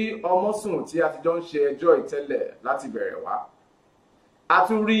ti rí Omosun tí a ti jọ ń ṣe ẹjọ́ ìtẹ́lẹ̀ láti bẹ̀rẹ̀ wá a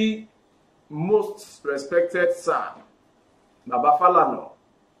tún rí most respected sir Baba Falana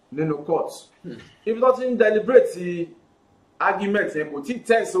nínú court ibi tó ti ń deliberate argument yẹn kò tí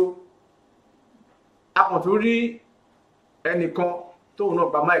tense o a kàn tún rí ẹnìkan tóun náà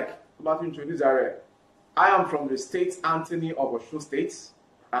gba mic tó bá tún introduce rẹ̀ I am from the state Anthony of Osun State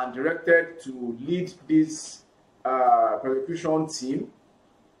and directed to lead this prosecution team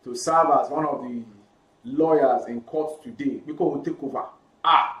to serve as one of the lawyers in court today we go take over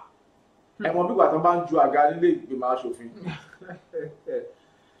ẹ̀wọ̀n bí gbàtàn bá ń ju àga nílé ìgbìmọ̀ aṣòfin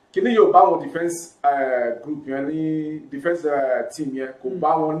kí ni yóò bá wọn defence group yẹn ní defence team yẹn kò bá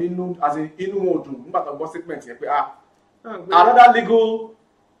wọn nínú inú wọn dùn nígbà tó gbọ́ statement yẹn pé another legal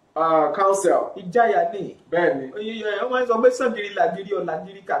counsel. ìjáyà ni. bẹ́ẹ̀ni. wọ́n sọ pé sàngiri làgiri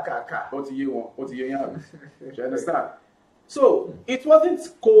ọ̀làgiri kàkàkà. ó ti yé wọn ó ti yé yín àbí you understand. So it wasn't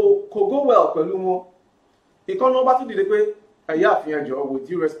kò go well pẹ̀lú wọn ìkànnì wọn bá tún dìde pé ẹ̀yà àfihàn jọ with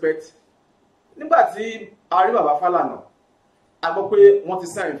due respect nígbà tí a rí Baba Falana a gbọ́ pé wọ́n ti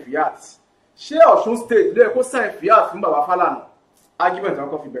sign fiat ṣé Ọ̀ṣun state ló yẹ kó sign fiat fún Baba Falana argument wọn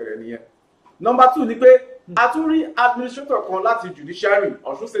kọ́ fi bẹ̀rẹ̀ nìyẹn. Number 2 ni pé a tún rí administrator kan láti judiciary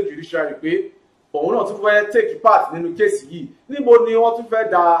Ọ̀ṣun state judiciary pé òun náà tún fẹ́ take part nínú kéèsì yìí níbo ni wọ́n tún fẹ́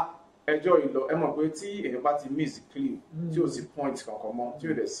da ẹjọ́ ìlọ ẹ mọ̀ pé tí èèyàn bá ti miss clean tí ò sí point kankan mọ́ tí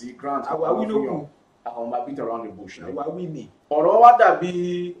ò dẹ̀ sí grant àwáwí ló kù àwọn ọmọ beat around the bush ni àwáwí ni ọ̀rọ̀ wa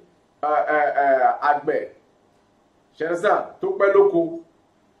dàbí àgbẹ̀ ṣẹ́nsán tó pẹ́ lóko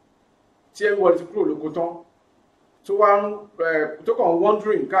tí everybody ti kúrò lóko tán tó kàn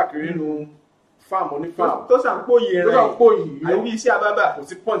wandering káàkiri nínú farm oní farm tó sàǹpòyì rẹ̀ àìwí iṣẹ́ àbábà kò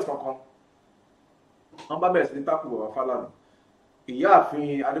sí point kankan wọ́n bá bẹ̀rẹ̀ sí ní tákù Baba Falana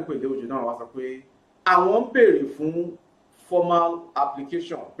ìyáàfin Adépèdé Òjó náà wá sọ pé àwọn ń béèrè fún formal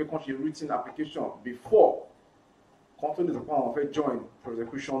application pé kàn ṣe written application before kan tó lè sọ pé àwọn fẹ́ join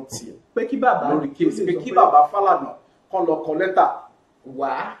prosecution team pé kí bàbá lórí case pé kí Baba Falana kàn lọ kọ lẹ́tà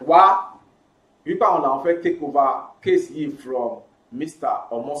wá wípé àwọn làwọn fẹ́ take over case yìí from Mr.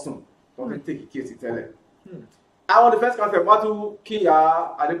 Omosun tó fẹ́ take case tẹ́lẹ̀ àwọn defence counsel wá tún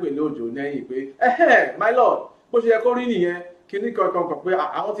kíyà Adépèdé Òjó lẹ́yìn pé my lord bó ṣe yẹ kó rí nìyẹn kíní kankan kan pé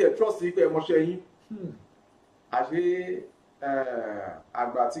àwọn ti ẹ̀ trust yìí pé ẹmọṣẹ́ yín àṣé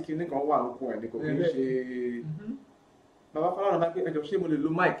àgbà tí kíní kan wà nínú ẹ̀ ní kò kí ń ṣe Baba Falana bá pé ẹjọ́ ṣé mo lè lo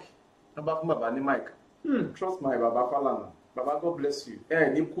mic wọ́n bá fún bàbá ní mic trust my Baba Falana Baba God bless you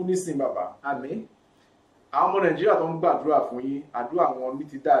ní kú nísìn bàbá àmín àwọn ọmọ Nàìjíríà tó ń gbàdúrà fún yín àdúrà wọn ní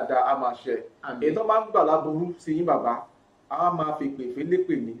ti dáadáa á máa ṣẹ èyí tó máa ń gbà láború sí yín bàbá á máa fi pè fẹ́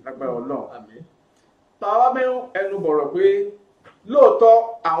lépè ní lágbára Ọlọ́run àmín tàwa mẹ́rin ẹnu bọ̀rọ̀ pé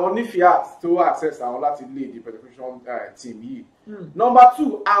lóòótọ́ àwọn ní fiat tó access àwọn láti lead the prosecution team yìí. Number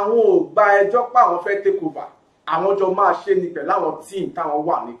 2, àwọn ò gba ẹjọ́ pé àwọn fẹ́ take over, àwọn jọ máa ṣe ní pẹ̀lú àwọn team táwọn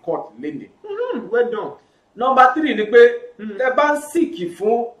wà ní court lénìí. Well done. Number 3 ni pé tẹ́ bá ń seek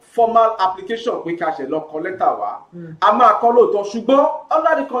fún formal application pé ká ṣe lọ kọ lẹ́tà wá, a máa kọ lóòótọ́, ṣùgbọ́n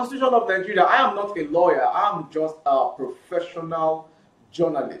under the constitution of Nigeria, I am not a lawyer, I am just a professional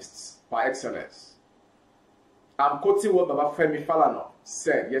journalist by excellence. I'm quoting what Baba Femi Falana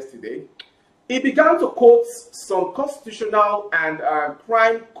said yesterday. He began to quote some constitutional and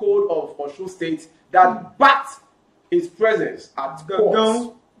crime code of Osun State that backed his presence at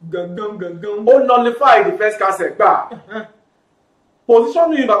court. Ó nullify defense counsel gbà.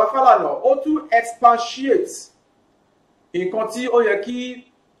 Position ní Baba Falana ó tún expatiate nǹkan tí ó yẹ kí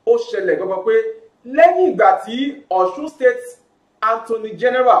ó ṣẹlẹ̀ gbogbo pé lẹ́yìn ìgbà tí Osun State Attorney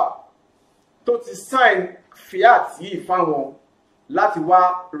General tó ti sign fiat yìí fáwọn láti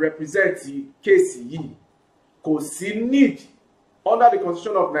wá represent kéèsì yìí, kò sí need under the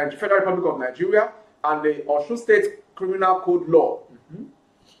constitution of Nigeria, Federal Republic of Nigeria and the Osun State Criminal Code law.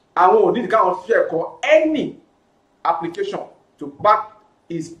 Àwọn ò need káwọn ṣe kọ any application to back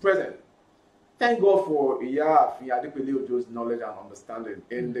his presence. Thank God for Ìyáàfin Adépèlé Òjò's knowledge and understanding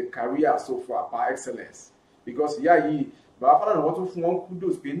in the career so far by excellence, because ìyá yìí Baba Falana wọ́n tún fún wọn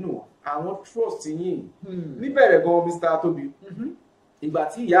kudos pé no àwọn trust yín níbẹ̀rẹ̀ gan Mr. Tobi ìgbà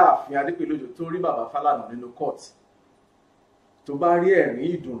tí Ìyáàfin Adépèlé Òjò tó rí Baba Falana nínú court tó bá rí ẹ̀rín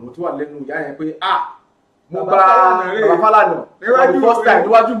ìdùnnú tó wà lẹ́nu ìyá yẹn pé mo bá Baba Falana for the first time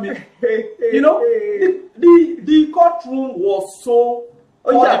níwájú mi. You know, the courtroom was so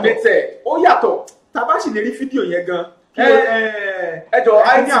coordinated. Ó yàtọ̀. Tá bá sì lè rí fídíò yẹn gan. Ẹjọ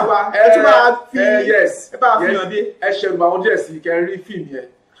àìní àwa ẹ tún máa fi yes ẹ bá fi hàn dé. Ẹ ṣẹ̀rù àwọn díẹ̀ sí kẹ́ rí fíìmù yẹn.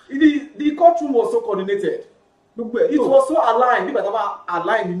 The courtroom was so coordinated. It was so aligned. Nígbà tá bá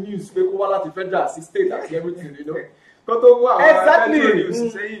align the news pé kó wá láti federal sí state àti everything, you know. Kó tó wá àwọn exactly.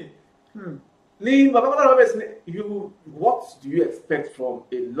 news sẹ́yìn. Ní Baba Falana, what do you expect from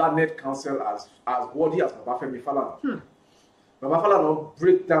a learned counsel as worthy as Baba Femi Falana? Baba Falana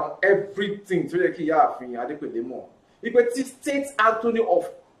break down everything tó yẹ kí Ìyáàfin Adépèlé mọ̀. Ìpè tí state attorney of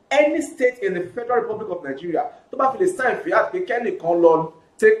any state in the Federal Republic of Nigeria tó bá fi lè sign fiat pé kẹ́nì kan lọ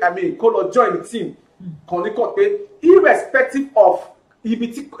kó lọ join the team kan ní court pé irrespective of ibi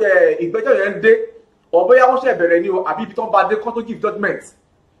tí ìgbẹ́jọ́ yẹn ń dé, or bóyá wọ́n ṣe bẹ̀rẹ̀ ni o àbí ibi tó ń bá dé kó tó give judgement.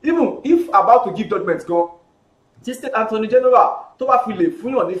 Even if about to give judgment gan, tí state attorney general tó bá fi lè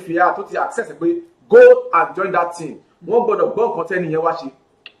fúnyàn ní fiat tó ti access pé go and join that team, wọ́n gbọ́dọ̀ gbọ́ nǹkan tẹ́ni yẹn wá ṣe.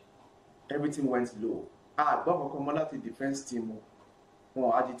 Everything went low. Gbọ́ kankan mọ́ láti defense team o,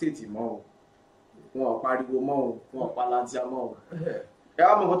 wọn agitate mọ́ o, wọn pariwo mọ́ o, wọn palantia mọ́ o. Ẹ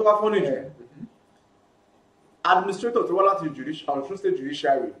wá mọ nǹkan tó wá fọ́nì jù. Administrator tó wá láti Osun State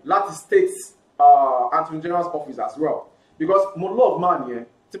Judiciary, láti state attorney general's office as well, because mo love man yẹn.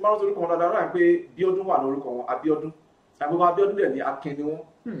 Tí bá rántí orúkọ wọn dáadáa ráì pé Bíọ́dún wà lórúkọ wọn, Abíọ́dún. Àgbẹ̀wò Abíọ́dún dẹ̀ ní Akin ni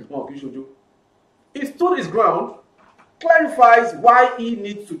wọn kì í ṣojú. He stood his ground, clarifies why he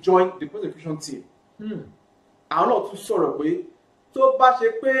needs to join the prosecution team. Àwọn náà tún sọ̀rọ̀ pé tó bá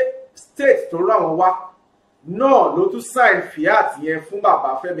ṣe pé state tó rà wọ́n wá náà ló tún sign fiat yẹn fún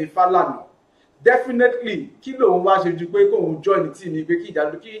Baba Femi Falana, definitely kí lòun wá ṣe ju pé kóun join the team ni pé kí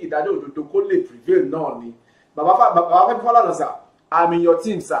ìdájọ́ òdodo kó lè prevail náà ni. Baba Femi Falana sà, I'm in your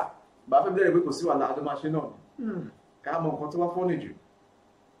team sir. Baba Femi lẹ́rìí pé kò sí wàhálà àjọ máa ṣe náà ni. Ká mọ nǹkan tó wá fọ́nì jù,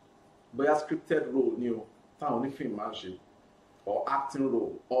 bóyá scripted role ni o táwọn onífìmù máa ń ṣe, or acting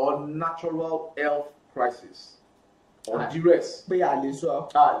role, or natural health crisis, or duress. Pé a lè sọ.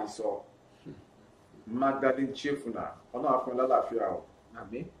 A lè sọ. Magdalene Chefuna ọ̀nà àfihàn lálàáfíà o.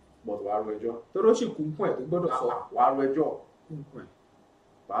 Àmín. But wàá ro ẹjọ́. Tóró sì kún fún ẹ̀ tó gbọ́dọ̀ sọ. Wàá ro ẹjọ́.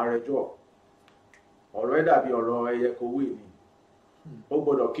 Wàá ro ẹjọ́. Ọ̀rọ̀ ẹ̀ dàbí ọ̀rọ̀ ẹyẹ kowé ni. Ó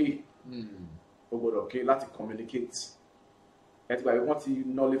gbọ́dọ̀ ké. Ó gbọ́dọ̀ ké láti communicate. Ẹ ti gbà pé wọ́n ti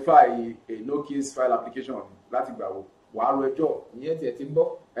nullify a no case file application láti gbà wò. Wàá ro ẹjọ́. Ìyẹn tiẹ̀ ti ń bọ́.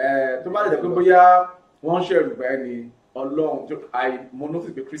 Tó bá lè jẹ́ pé bóyá wọ́n ń ṣẹ̀rù gbà ẹ́ ni Ọlọ́run, mo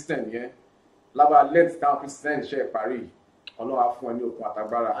notice pé Christian yẹn lábàá lẹ́ǹtì táwọn Christian ṣe parí, Ọlọ́run á fún ẹ ní okun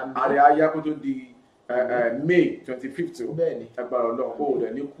àtagbára. Ààrẹ ayá kó tó di May 25th agbára Ọlọ́run kó o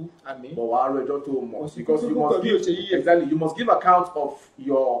dẹ̀ ní kú, bọ̀ wàá ro ẹjọ́ tó mọ̀, because you must give account of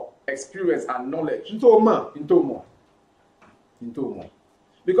your experience and knowledge. Ntó mọ̀.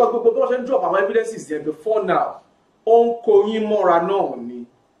 Because gbogbo tó ṣe ń drop àwọn evidences yẹn before now, ó ń kó yín mọ́ra náà ni,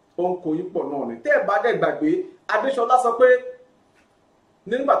 ó ń kó yín pọ̀ náà ni. Tẹ́ ẹ bá dẹ̀ gbàgbé, Adéṣọlá sọ pé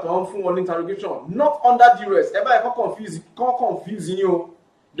nígbà tó ń fún wọn ní interrogation, not under duress, ẹ bá yẹ kọ́ confuse yín o.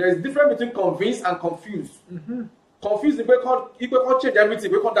 There is difference between convince and confuse. confused ni pé kọ́ change everything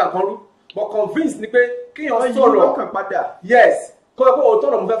pé kọ́ dà kan rú but convinced ni pé kéèyàn sọ̀rọ̀ yes kó o pé òótọ́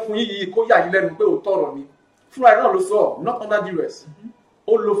ọ̀rọ̀ mo fẹ́ fún yìí kó yà yín lẹ́nu pé òótọ́ ọ̀rọ̀ ni fúnra ẹ̀ náà ló sọ not under duress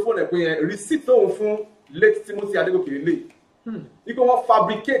ó lo fóònù ẹ̀ pé yẹn receipt tóun fún late Timothy Adegoke lè wípé wọ́n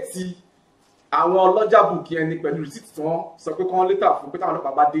fabricate àwọn ọlọ́jà bùkì ẹni pẹ̀lú receipt tí wọ́n sọ pé kán létà fún pé táwọn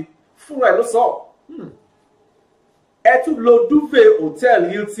ọlọ́pàá bá dé fúnra ẹ̀ ló sọ ẹ tún lo Duvet Hotel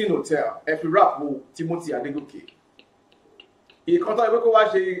Hilton Hotel ẹ fi rap wo Timothy Adegoke ìkan tó yẹ pé kó wá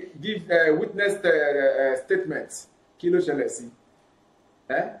ṣe give witness statement kí ló ṣẹlẹ̀ sí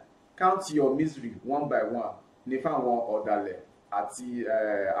count your misery one by one ní fáwọn ọ̀dàlẹ̀ àti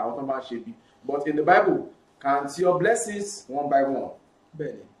àwọn tó máa ń ṣe bí but in the Bible count your blessings one by one.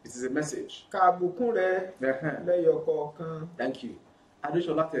 Bẹ́ẹ̀ni. It is a message. Ka bùkún rẹ lẹ́yọ kọ̀ọ̀kan. Thank you.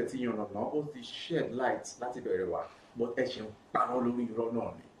 Adéṣọlá tẹ̀ tí yan ọ̀nà ó ti shed light láti bẹ̀rẹ̀ wá but ẹ ṣe ń parọ́ lórí irọ́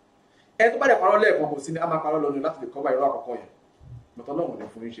náà ni. Ẹ tó bá dẹ̀ parọ́ lẹ́ẹ̀kan kò sí ni a máa parọ́ lọ́nu láti lè cover irọ́ àkọ́kọ́ yẹn. But Ọlọ́run lè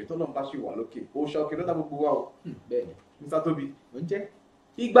fún yín ṣe tọ́lọ́run bá ṣì wà lókè. Ó ṣe ọkẹ́ lọ́dà gbogbo wa o. Bẹ́ẹ̀ni. Mr. Tobi. Ó ń jẹ́.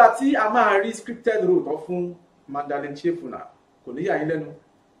 Ìgbà tí a máa rí scripted role tán fún Madeleine Chefuna kò ní yà yín lẹ́nu.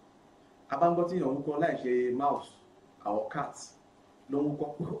 A bá ń gbọ́ tí ìyàn ń kọ́ láì ṣe mouse àwọn cat ló ń kọ́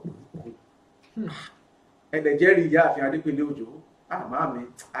ẹ̀dẹ̀jẹ́rìí ìyá àfihàn Adépínlẹ̀ Òjó màámi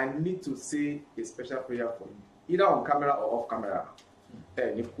I need to say a special prayer for you either on camera or off camera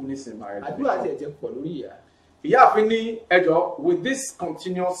ní kú nísìnyí máa rẹ̀. Àdúrà tí ẹ jẹ́ pọ̀ lórí ìyá. Ìyáàfin ní ẹjọ́ with this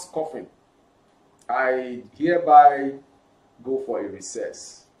continuous coughing I hereby go for a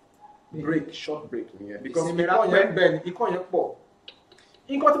recess break short break nìyẹn because ikọ́ yẹn pọ̀.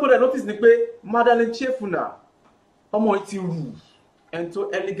 Nǹkan tí mo dẹ̀ notice ni pé Madeleine Chefuna ọmọ yìí ti rù and tó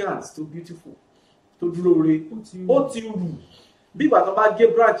elegant tó beautiful tó dúró re ó ti rù bí ìgbà tó bá gé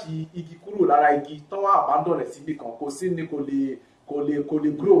branch igi kúrò lára igi tó wá abandon ẹ̀ síbi kan kò sí ní kò lè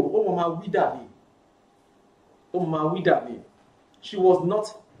grow ó mọ̀ máa wither ni she was not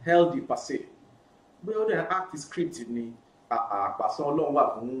healthy per se bí ó dẹ̀ act script ni àpàsán Ọlọ́run wà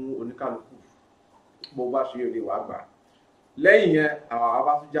fún oníkálukú bó bá ṣe èrè wàá gbà lẹ́yìn yẹn àwọn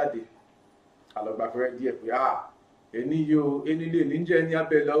abá tún jáde àlọ́gbàfẹ́rẹ́ díẹ̀ pé ẹni yóò ẹni lè ní jẹ́ ní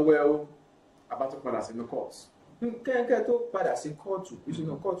abẹ́ lọ́wọ́ ẹ̀ ó abá tún padà sínú court. Kẹ́kẹ́ tó padà sí kóòtù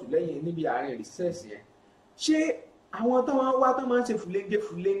ìṣúná kóòtù lẹ́yìn níbi àárín rìsẹ́ẹ̀sì yẹn ṣé àwọn tó máa ń wá tó máa ń ṣe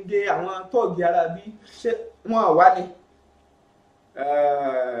fùlẹ́ńgé àwọn tọ́ọ̀gì ara bí ṣé wọ́n wá ni.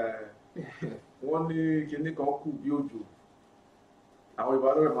 Wọ́n ní kinní kan kù bí òjò àwọn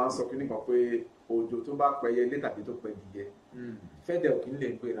ìbáraẹni rẹ̀ máa ń sọ kinní kan pé òjò tó bá pẹyẹ ilé tàbí tó pẹ dìyẹ fẹ́dẹ̀ òkín lè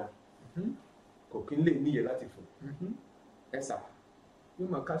gbéra kò kí n lè níyẹ láti fò ẹ̀sà yóò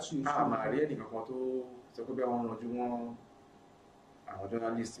máa ká sí a máa rí ẹnìkan kan tó sọ pé bí àwọn ọ̀rànjú wọn àwọn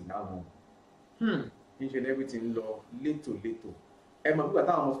journalist náà wọn kí n ṣe everything lọ létòlétò ẹ mọ̀ nígbà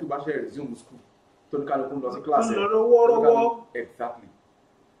táwọn ọmọ school bá ṣe resume school tó ní kálukú lọ sí class ẹ̀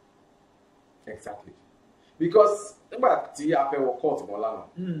exactly because nígbà tí a fẹ́ wọ court mọ́ lánàá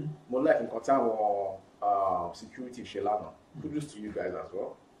mo like nǹkan táwọn security ṣe lánàá kudos to you guys as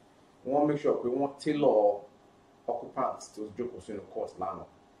well wọ́n make sure pé wọ́n tailor occupants tó jókòó sínú court lánàá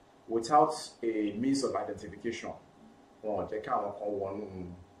without a means of identification wọn ò jẹ́ kí àwọn kan wọnú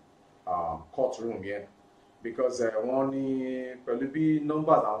court room yẹn because wọ́n ní pẹ̀lú bí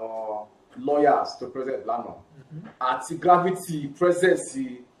numbers àwọn lawyers tó present lánàá àti gravity presence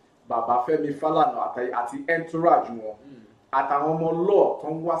bàbá Fẹ́mi Fálànà àti entourage wọn àtàwọn ọmọ law tó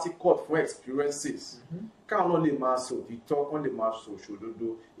ń wá sí court fún experiences káwọn náà lè máa sọ òtítọ́ kán lè máa sọ òṣòdodo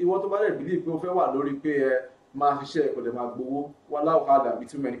ìwọ tó bá lè believe pé o fẹ́ wà lórí pé ẹ máa ṣiṣẹ́ kò lè máa gbowó wà láwùjọ àbí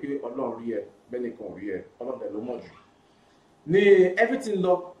tí mo ní pé Ọlọ́run rí ẹ bẹ́ẹ̀ nìkan ò rí ẹ Ọlọ́run dẹ̀ ló mọ̀ jù ní everything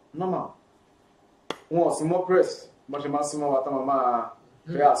lọ normal wọn ò sí mọ́ press wọ́n ṣe máa súnmọ́ wa táwọn máa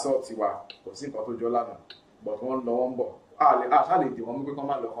fẹ́ assault wa kò sí nǹkan tó jọ lánàá but wọ́n lọ wọ́n bọ̀ àṣà lè dè wọ́n mú pé kán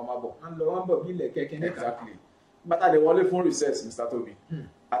má lọ kán má bọ̀. wọ́n lọ wọ́n bọ̀ bí ilẹ̀ kẹ́kẹ́ nìkan. exactly bàtà lè wọlé fún recess Mr. Tobi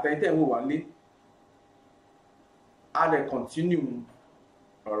àtẹ̀yìntẹ̀ ń wò wá lé a lè continue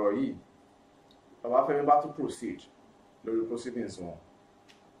ọ̀rọ̀ yìí bàbá Fẹ́mi bá tún proceed lórí proceedings wọn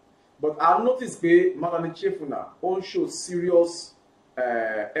but I notice pé Madeleine Chefuna ó ń show serious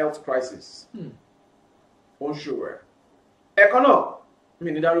health crisis ó ń show ẹ̀ ẹ̀kan náà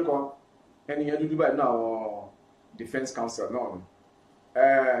mi ní dárúkọ ẹnìyẹn dúdú báyìí náà àwọn defence council náà ni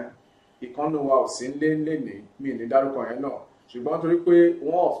ìkànnì wa ò sí lé ní mi ní dárúkọ yẹn náà ṣùgbọ́n torí pé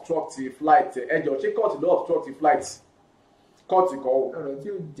wọ́n obstruct flight ẹjọ́ ṣé court ló obstruct flight court kọ́ o. ọ̀rọ̀ tí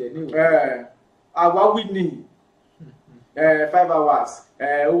ò jẹ́ ní òkú. àwáwí ni 5 hours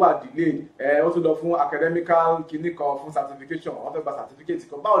ó wà delayed ó tún lọ fún academical kinní kan fún certification wọ́n fẹ́ gba certificate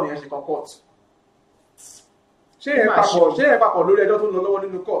kan báwo ni ẹ ṣe kan court ṣé ẹ papọ̀ lórí ẹjọ́ tó ń lọ lọ́wọ́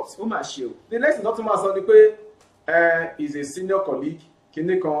nínú court. ó mà ṣe o. the next thing tó tún máa sọ ni pé is a senior colleague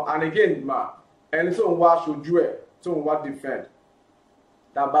kìíní kan, and again ma ẹni tó ń wá aṣojú ẹ̀ tó ń wá defend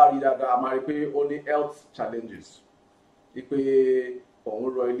dábàá rí dáadáa máa rí pé ó ní health challenges wípé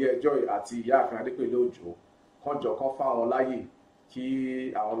òun rọ ilé ẹjọ́ àti ìyáàfin Adépèlé Òjó kànjọ kan fáwọn láyè kí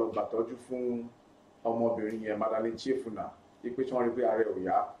àwọn lọ gbàtọ́jú fún ọmọbìnrin yẹn Madeleine Chiefuna wípé tí wọ́n rí pé ààrẹ ò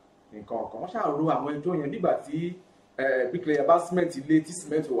yá nǹkan kan wọ́n ṣàrò àwọn ẹjọ́ yẹn nígbà tí bricklayer bá cement ilé tí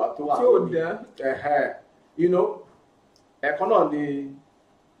cement wà tó wà lórí you know ẹ̀kan náà ni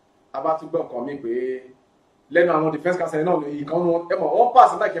abátúgbọ̀n kan mi pé lẹ́nu àwọn defence counsel náà ni ìkan wọn ẹ mọ̀ wọ́n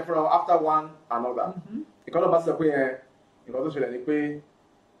pass náà kẹ́ fúnra after one another ìkan náà bá sọ pé nǹkan tó ṣẹlẹ̀ ni pé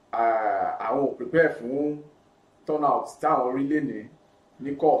àwọn ò prepare fún turnout táwọn orílẹ̀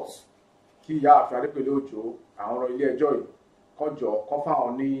ní court kí ìyáàfin Adépèlé Òjó àwọn ọ̀rọ̀ ilé ẹjọ́ yìí kọjọ kọ́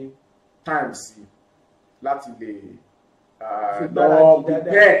fáwọn ní time sí láti lè lọ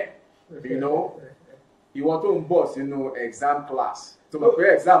prepare you know ìwọ tó ń bọ̀ sínú exam class tó mọ̀ pé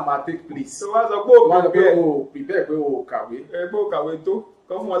exam máa take place tó wá sọ pé o prepare pé o kàwé pé o kàwé tó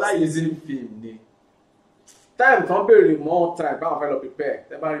kọ́ fún ọ láyé season film ni time tán béèrè more time báwọn fẹ́ lọ prepare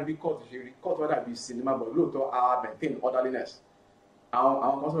tẹ́ bá rí bí court ṣe rí court wọ́n dàbí cinema but lóòótọ́ a maintain orderliness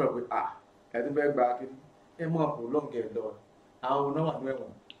àwọn kan sọ̀rọ̀ pé ẹ̀dùn fẹ́ gba kí ẹ mọ̀ prolong ẹ̀ lọ àwọn onáwà ní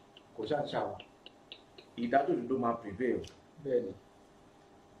ẹ̀wọ̀n kò ṣàṣàwọ̀ ìdájọ́ òdodo máa prevail. bẹ́ẹ̀ni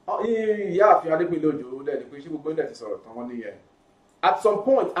ìyáàfin Adépèlé Òjó lẹ́ni pé ṣé gbogbo ilẹ̀ ti sọ̀rọ̀ tán wọ́n nìyẹn at some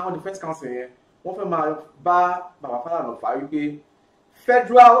point àwọn defence counsel yẹn wọ́n fẹ́ máa bá bàbá Fálànà fà wípé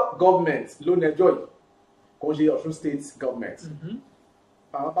federal government ló nẹjọ́ yìí kò ń ṣe Ọ̀ṣun state government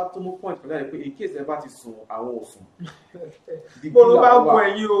bàbá bá tó mú point pẹ̀lú àyè pé èké ìṣẹ́ bá ti sùn àwọn ò sùn bó bá wù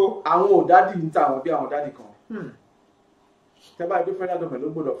ẹ̀yìn o àwọn ò dádì ń ta àwọn bí àwọn dádì kan tẹ́bá ìgbé federal government ló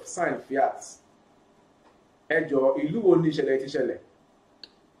gbọ́dọ̀ sign fiat ẹjọ́ ìlú wo ní ìṣẹ̀lẹ̀ ti ṣẹlẹ̀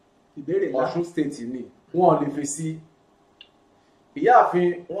ìbéèrè ńlá Ọ̀ṣun state ni wọ́n lè fi sí ìyáàfin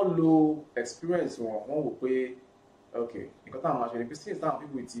wọ́n lo experience wọ́n wò pé ok nǹkan táwọn máa ṣe ni pé since táwọn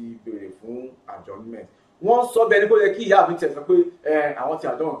people ti béèrè fún adjournment wọ́n sọ bẹ́ẹ̀ ni kó yẹ kí ìyáàfin tẹ̀ sọ pé àwọn ti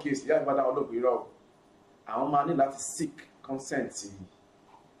adjourn case ìyáàfin bá dáwọn lóògbé rọ àwọn máa ní láti seek consent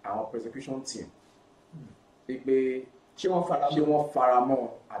àwọn prosecution team pé ṣé wọ́n fara mọ́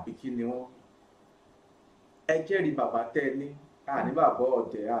àbí kí ni wọ́n ẹ jẹ́rìí bàbá tẹ́ ní àní bàbá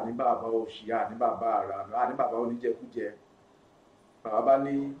ọ̀dẹ̀ àní bàbá òṣì àní bàbá ara àní bàbá oníjẹkújẹ bàbá bá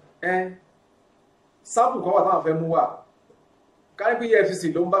ní sáàpù kan wà táwọn fẹ́ mú wà kárí pé EFCC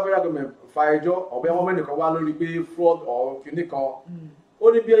ló ń bá federal government fa ẹjọ́ ọ̀bẹ wọn mẹ́nìkan wá lórí pé fraud or kìíní kan ó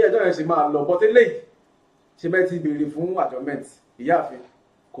ní bí ẹjọ́ yẹn ṣe máa lọ bọ́tẹ́ lẹ́yìn ṣe bẹ́ẹ̀ ti béèrè fún adjournment ìyáàfin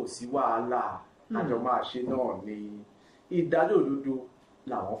kò sí wàhálà àjọ máa ṣe náà ní ìdájọ́ òdodo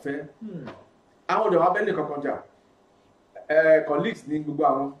làwọn fẹ́ àwọn ọ̀dọ̀ wa bẹ́ẹ̀ nìkan kan jà colleagues ní gbogbo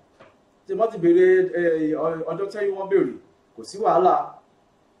àwọn tí wọ́n ti béèrè ọjọ́ tẹ́yìn wọ́n béèrè kò sí wàhálà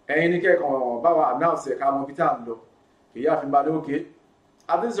ẹ̀yin ní kẹ́kọ̀ọ́ báwa announce ẹ̀ka mọ bí tá à ń lọ ìyáàfin bá dé òkè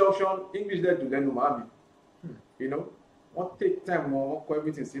at this junction English lẹ́dùn lẹ́nu màmí you know wọ́n take time wọ́n kọ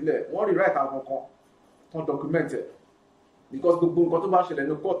everything sílẹ̀ wọ́n rewrite àwọn kankan wọ́n document ẹ̀ because gbogbo nǹkan tó bá ṣẹlẹ̀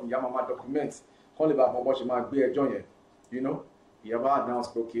ní court ìyá máa document kọ́ lè bá àwọn bọ́ ṣe máa gbé ẹjọ́ yẹn you know ìyá bá announce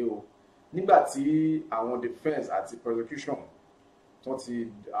pé okay o nígbà tí àwọn defence àti prosecution tó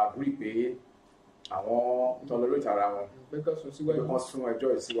ti agree pé àwọn tolerate ara wọn pé wọ́n sún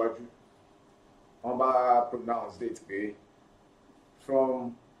ẹjọ́ ìsíwájú wọ́n bá pronounce date pé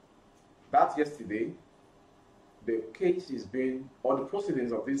from that yesterday the case is being or the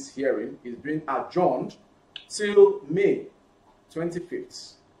proceedings of this hearing is being adjourned till May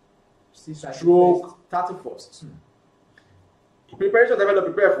 25th stroke 31st. Preparation tẹ́fẹ́ lọ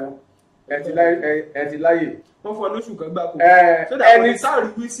prepare fún ẹ ti láyè. wọ́n fọ lóṣù kan gbáko. ẹni sáà rí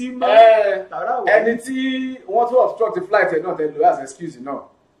wí sí mọ́ tààrà wọ̀. ẹni tí wọ́n tún obstruct the flight ẹ̀ náà tẹ̀ lò as excuse náà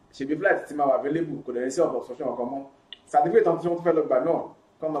ṣèbí flight ti máa wà available kò lè ní sí obstruction ọkàn mọ́ certificate tí wọ́n tún fẹ́ lọ gbà náà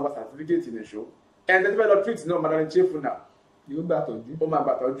kọ́ máa gba certificate ní ṣó ẹni tẹ́tí fẹ́ lọ treat náà Madeleine Chiefuna yóò gbà tọ́jú. ó máa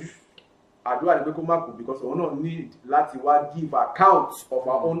gbà tọ́jú àdúrà ni pé kó má kú because òun náà need láti wá give account of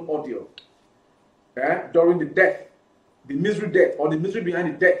our own ordeal during the death the misery death or the misery behind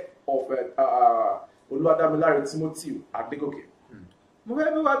the death of Olúwadámiláre Timothy Adegoke. mo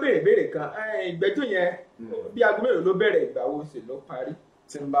fẹ́ bí wá béèrè kan ìgbẹ́jọ́ yẹn bí aago mélòó ló bẹ̀rẹ̀ ìgbà wo sì ló parí.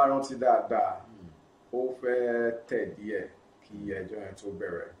 tí n bá rántí dáadáa ó fẹ́ tẹ̀ díẹ̀ kí ẹjọ́ yẹn tó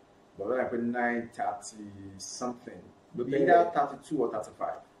bẹ̀rẹ̀ bọ̀dọ̀ yẹn pé 9:30 something either 32 or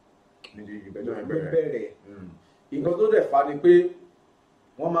 35 ní ìgbẹ́jọ́ yẹn bẹ̀rẹ̀. nǹkan tó dẹ̀ fa ni pé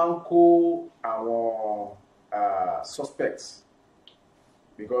wọ́n máa ń kó àwọn suspects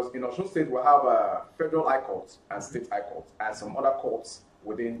because in Osun State we have a federal high court and state high court and some other courts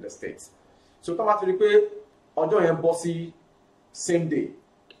within the state. So tó bá ti rí pé ọjọ́ yẹn bọ́ sí same day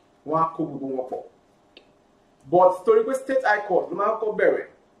wọ́n á kó gbogbo wọn pọ̀ but torí pé state high court ló máa ń kọ́ bẹ̀rẹ̀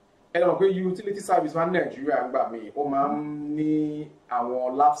ẹ lọ́wọ́ pé utility service wa Nàìjíríà ń gbà mí ó máa ń ní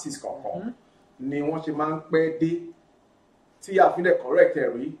àwọn lapses kọ̀ọ̀kan ni wọ́n ṣe máa ń pẹ́ dé tí àfilẹ̀ correct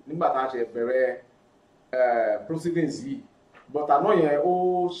ẹ̀ rí nígbà tá a ṣe bẹ̀rẹ̀ proceedings yìí but àná yẹn ó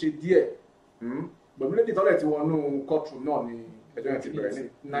ṣe díẹ̀ gbòmìnira tọ́lẹ̀ tí wọ́n nú courtroom náà ni ẹjọ́ yẹn ti bẹ̀rẹ̀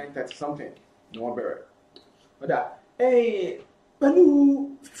ní 9:30 something ni wọ́n bẹ̀rẹ̀. ọ̀dà pẹ̀lú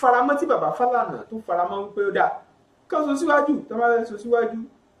faramọ́ tí bàbá Fálànà tó faramọ́ wípé ó dáa ká sọ síwájú tó máa sọ síwájú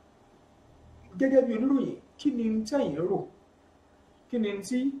gẹ́gẹ́ bí oníròyìn kí ni tẹ̀yin rò kí ni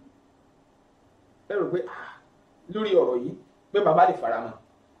tí ẹ rò pé lórí ọ̀rọ̀ yìí pé bàbá lè faramọ́.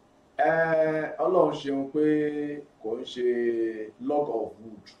 Ọlọ́run ṣeun pé kò ń ṣe log of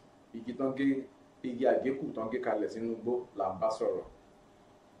wood igi tán gé igi àgékù tán gé kalẹ̀ sínú igbó là ń bá sọ̀rọ̀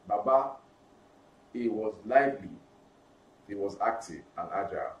bàbá he was lively he was active and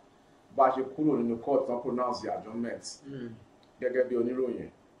agile bá a ṣe kúrò nínú court tán pronounce the adjournment gẹ́gẹ́ bí oníròyìn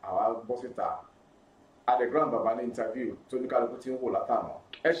àwa bọ́ síta Adeground bàbá ní interview tó ní kálukú tí ń wò látàná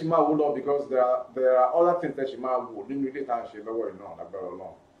ẹ ṣì máa wò lọ because there are other things ẹ ṣì máa wò nínú ilé tá à ń ṣe lọ́wọ́ yìí náà lágbára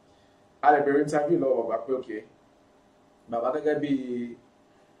Ọlọ́run a lè bẹ̀rẹ̀ interview lọ́wọ́ bàbá pé okay bàbá gẹ́gẹ́ bí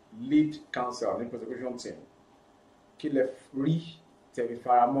lead counsel ní prosecution team kí lẹ rí tẹ̀lé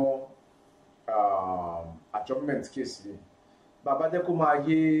faramọ́ adjournment case yìí bàbá jẹ́ kó máa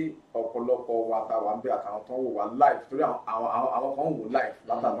yé ọ̀pọ̀lọpọ̀ wa ta wà ń bẹ àtàwọn tó ń wò wá live torí àwọn kan ń wò live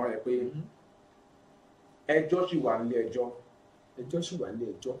látàná yẹn pé ẹjọ́ sì wà nílé ẹjọ́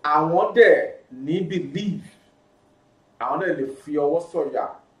àwọn dẹ̀ ní believe àwọn dẹ̀ lè fi ọwọ́ sọ̀yà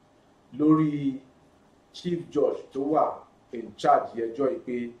lórí chief judge tó wà in charge ẹjọ́ yìí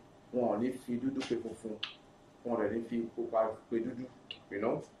pé wọn ò ní fi dúdú pé funfun wọn ò ní fi pupa pé dúdú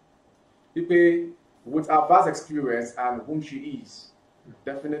wípé with her vast experience and whom she is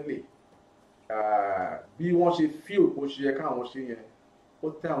definitely bí wọ́n ṣe feel bó ṣe yẹ káwọn ṣe yẹn ó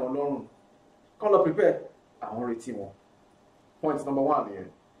tẹ́ àwọn lọ́rùn kán lọ prepare àwọn retí wọn point number 1 nìyẹn.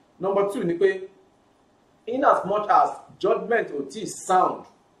 Number 2 ni pé in as much as judgement ò tí sound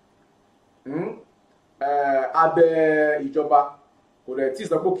abẹ́ ìjọba kò dẹ̀ tí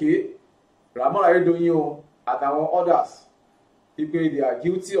sọ pé kí Ramon Adedoyin o àtàwọn others pé they are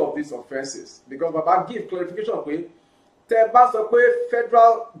guilty of these offences because baba give clarification pé tẹ bá sọ pé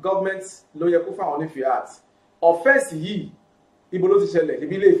federal government ló yẹ kó fáwọn ní fiat offence yìí ibo ló ti ṣẹlẹ̀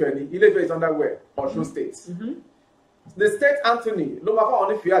ibi Ilé-Ifẹ̀ ni Ilé-Ifẹ̀ is under where Ọ̀ṣun state the state Anthony ló máa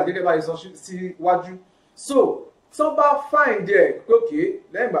fáwọn ní fiat gẹ́gẹ́ bá ìsọ síwájú so tó bá find there okay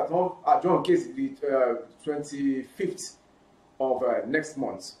lẹ́yìn ìgbà tí wọ́n adjourn case di 25th of next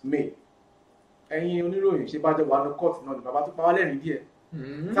month May ẹ̀yin oníròyìn ṣe bá jẹ́ wà ní court náà ní bàbá tó pa wá lẹ́rìn díẹ̀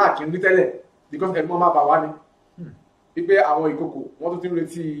káàkiri rí tẹ́lẹ̀ because ẹ̀mọ́ máa bà wá ní wípé àwọn ìkòkò wọ́n tún ti ń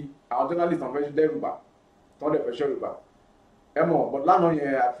retí àwọn journalist àwọn fẹ́ dẹ́rùbà tó ń dẹ̀ fẹ́ ṣẹ́rùbà ẹ mọ̀ but lánàá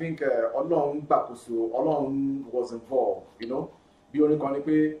yẹn I think Ọlọ́run gbàkóso Ọlọ́run was involved bí orin kan ni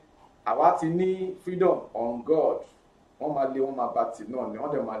pé àwa ti ní freedom on God wọ́n máa lé wọ́n máa bá tì náà ni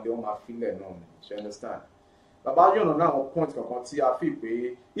wọ́n dẹ̀ máa lé wọ́n máa filẹ̀ náà ni ṣe understand bàbá yọ̀nà náà àwọn point kankan tí a fi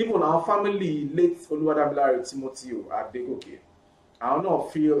pé even our family late Olúwadámiláre Timothy Adegoke àwọn náà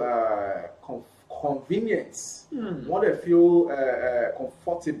feel convenient wọ́n dẹ̀ feel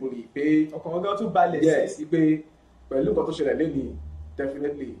comfortably pé ọkàn wọn gan tún balẹ̀ yes pé pẹ̀lú nǹkan tó ṣẹlẹ̀ lẹ́ni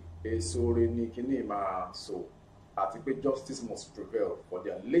definitely èso rẹ̀ ni kíní máa so àti pé justice must prevail for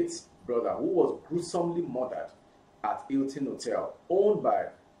their late brother who was gruesomely murdered at Hilton Hotel owned by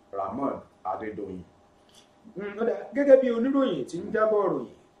Ramon Adedoyin. Gẹ́gẹ́ bí oníròyìn tí ń jábọ̀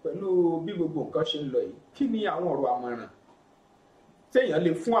ròyìn pẹ̀lú bí gbogbo nǹkan ṣe ń lọ yìí kí ni àwọn ọ̀rọ̀ àmọ̀ràn téèyàn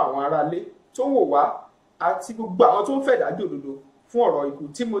lè fún àwọn aráalé tó wò wá àti gbogbo àwọn tó ń fẹ́ dájú òdodo fún ọ̀rọ̀ ikú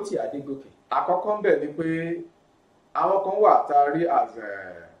Timothy Adegoke. Àkọ́kọ́ ń bẹ̀ ni pé àwọn kan wà tá a rí as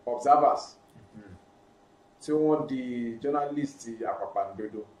observers tí wọ́n di journalist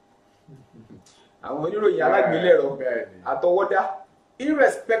àpàpàǹdodo. Àwọn oníròyìn alágbélẹ̀rọ àtọwọ́dá.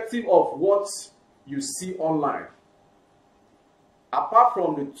 Irrespective of what you see online, apart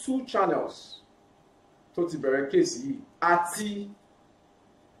from the 2 channels tó ti bẹ̀rẹ̀ case yìí àti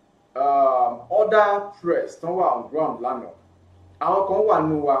other press tó wà on ground lánàá àwọn kan wà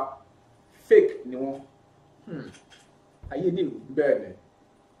nínú wa fake ni wọ́n ayédèrú bẹ́ẹ̀ ni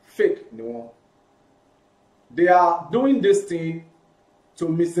fake ni wọ́n they are doing this thing to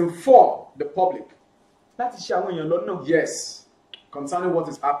misinform the public láti ṣe àwọn èèyàn lọ́nà. Yes. Concerning what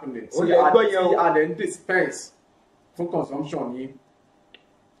is happening. So and then dispense fún consumption yìí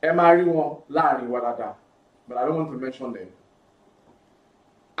ẹ máa rí wọn láàrin wa dáadáa but I don't want to mention them.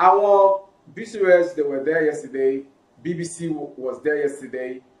 Àwọn BCOS, they were there yesterday. BBC was there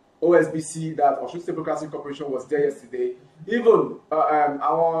yesterday. OSBC, that Osun State Broadcasting Corporation, was there yesterday. Even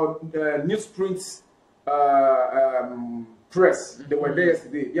our newsprint press, they were there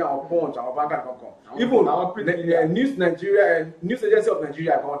yesterday. Yeah, our Punch, our Bank and Hong Kong. Even News Nigeria, News Agency of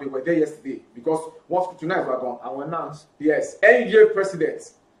Nigeria, they were there yesterday because once tonight we are gone. And we announced. Yes, NJ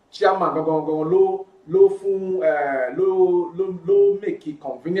president, chairman, low make it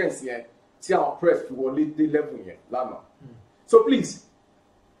convenience here. See our press to lead the level here, Lama. So please.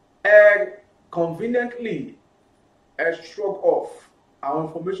 Conveniently shrug off our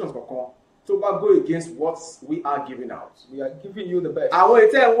information so go against what we are giving out. We are giving you the best. I want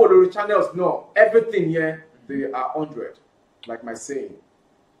to tell you what the channels know. Everything here, they are 100, like my saying.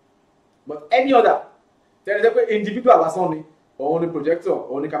 But any other, there is an individual was only, or only projector,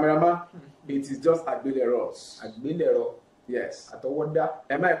 or only cameraman, it is just Agbelero. Agbelero. Yes. At the wonder.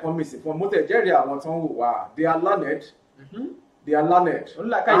 Am I coming? From Montegeria, they are learned. They are learned.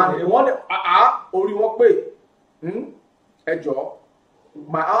 And one only work way. A job.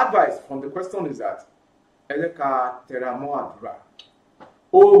 My advice from the question is that Eleka Teramo Adura.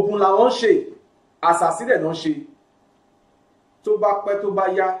 Ogun la won se, assassin non se. Tó bá pẹ́ tó bá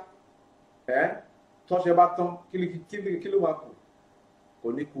yá, tó ṣe bá tán, kí ló wá kù.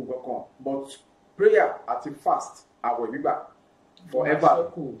 Kò ní kù kankan. But prayer àti fast àwẹ̀ gbígbà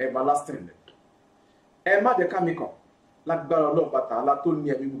forever, everlasting. Ẹ má jẹ́ ká mi kàn. Lágbára Ọlọ́run bàtà alá tó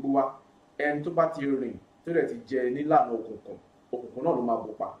ní ẹ̀mí gbogbo wa ẹni tó bá ti rìn tó rẹ̀ ti jẹ nílànà òkùnkùn náà ló máa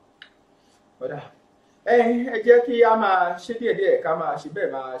bò pa. Ẹ jẹ́ kí a máa ṣe díẹ̀díẹ̀ ká máa ṣe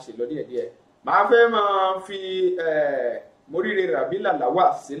bẹ́ẹ̀ máa ṣe lọ díẹ̀díẹ̀. Màá fẹ́ máa fi Moríire Rabila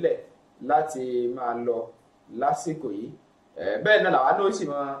Lawal sílẹ̀ láti máa lọ lásìkò yìí. Bẹ́ẹ̀ náà làwa náà sì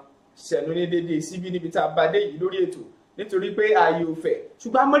máa ṣẹ̀nu ní dédé síbí níbi tá a bá dé yìí lórí ètò nítorí pé ààyè ò fẹ̀.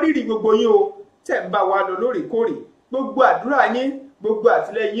 Ṣùgbọ́n mọ́rírì gbogbo yín o tẹ̀ ń bá wa lọ lóòrèkóòrè. Gbogbo àdúrà yín gbogbo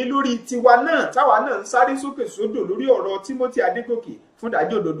àtìlẹ́yìn lórí tiwa náà táwa náà ń sáré sókè sódò lórí ọ̀rọ̀ Timothy Adegoke fún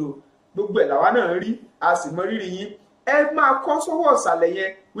ìdájọ́ òdodo gbogbo ẹ̀ làwa náà ń rí a sì mọ rírì yín ẹ máa kọ sọ́wọ́ ọ̀sàlẹ̀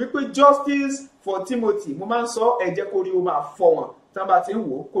yẹn wípé justice for Timothy mo máa ń sọ ẹ jẹ́ kórí ó máa fọ́ wọn tán bá ti ń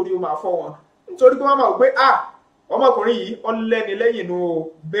wò ó kórí ó máa fọ́ wọn nítorí pé wọ́n máa wò pé ọmọkùnrin yìí ọlẹ́ni lẹ́yìn nu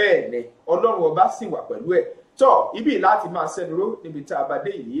bẹ́ẹ̀ ni Ọlọ́run ọba sì wà pẹ̀lú ẹ̀ tọ́ ibi láti máa sẹ́nuró níbi tá a bá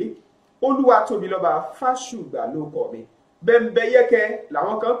dé yìí Olúwatóbilọ́ba Fásùgbà ló kọ mi Bẹ́ńbẹ́yẹ́kẹ́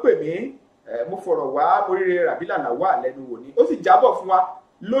làwọn kan pè mí mo fọ̀rọ̀ wá Moríire Rabila Lawal lẹ́nu wò ni ó sì jábọ̀ fún wa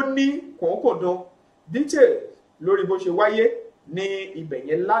ló ní kòókòdán detail lórí bó ṣe wáyé ní ibẹ̀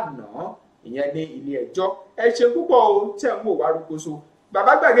yẹn lánàá ìyẹn ní ilé ẹjọ́ ẹ ṣe púpọ̀ o tẹ̀ ń wò wá rúkoṣo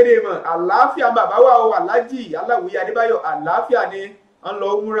bàbá gbàgede mọ̀ àlàáfíà bàbá wa o Alhaji Aláwìyé Adébáyọ̀ àlàáfíà ni ń lọ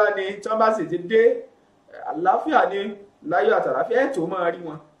múra ni tí wọ́n bá sì ti dé àlàáfíà ni láyọ̀ àtàlàáfíà ẹ̀ tó máa rí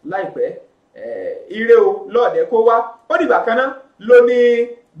wọn láìpẹ́ ire o lọ́ọ̀dẹ kó wá ó dìgbà kan náà ló ní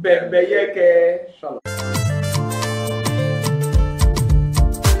Bẹ́ńbẹ́yẹ́kẹ́.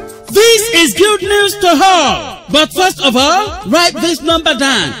 This is good news to all. But first of all, write this number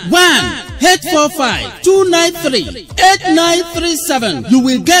down. 1-845-293-8937. You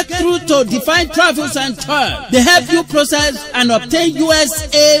will get through to Define Travels and Tours. They help you process and obtain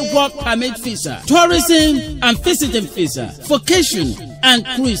USA work permit visa, tourism and visiting visa, vacation and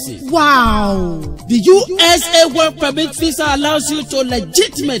cruises. Wow! The USA work permit visa allows you to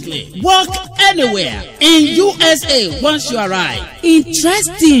legitimately work anywhere in USA once you arrive.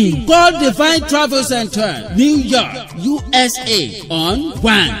 Interesting. Call Divine Travels and Tours, New York, USA on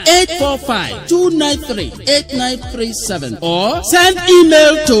 1-845-293-8937 or send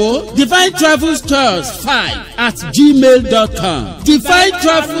email to divinetravelstours5@gmail.com. Divine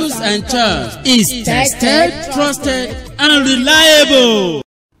Travels and Tours is tested, trusted, and reliable.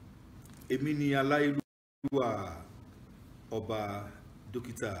 Èmi ni Aláìlúwà Ọba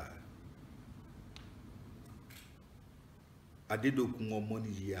Dókítà Adédòkun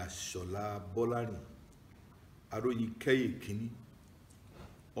Ọmọnìyí Àṣọlá Bọ́lárìn Aróyin Kẹ́yè Kínní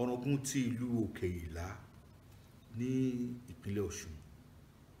Ọ̀ràngún ti ìlú Òkè Ìlá ní ìpínlẹ̀ Ọ̀ṣun.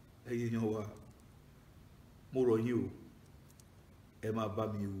 Ẹ̀yin yan wa mo rọ̀ yín o ẹ máa bá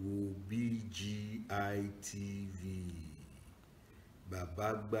mi wo BGI TV Bàbá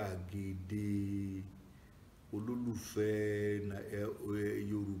Gbàgede olólùfẹ́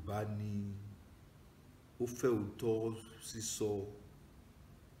Yorùbá ni ó fẹ́ òótọ́ sísọ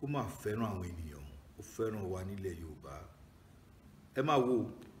ó máa fẹ́ràn àwọn ènìyàn ó fẹ́ràn wa nílẹ̀ Yorùbá ẹ máa wo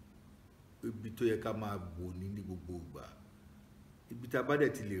ibi tó yẹ ká máa bò ní gbogbo ìgbà ibi tá a bá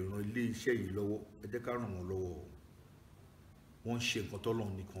dẹ̀ ti lè ran ilé iṣẹ́ yìí lọ́wọ́ ẹ jẹ́ ká ràn wọ́n lọ́wọ́ wọ́n ń ṣe nǹkan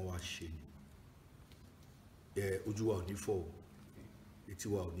tọ́lọ́run nìkan wá ṣe ni ojú wa ò ní fọ́ o etí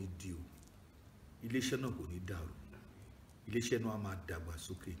wa ò ní di o iléeṣẹ́ náà kò ní dàrú, iléeṣẹ́ náà á máa dàgbà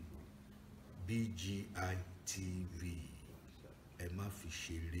sókè. BGI TV ẹ má fi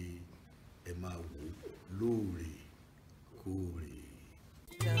ṣeré, ẹ máa wò lóòrèkóòrè.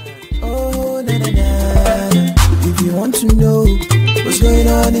 Oh na na na, if you want to know what's going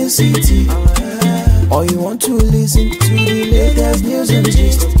on in city, or you want to listen to the latest news and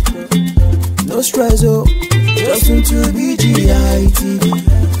gist, no stress, oh, just tune to BGI TV.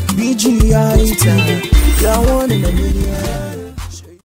 BGI TV, you're one in a million.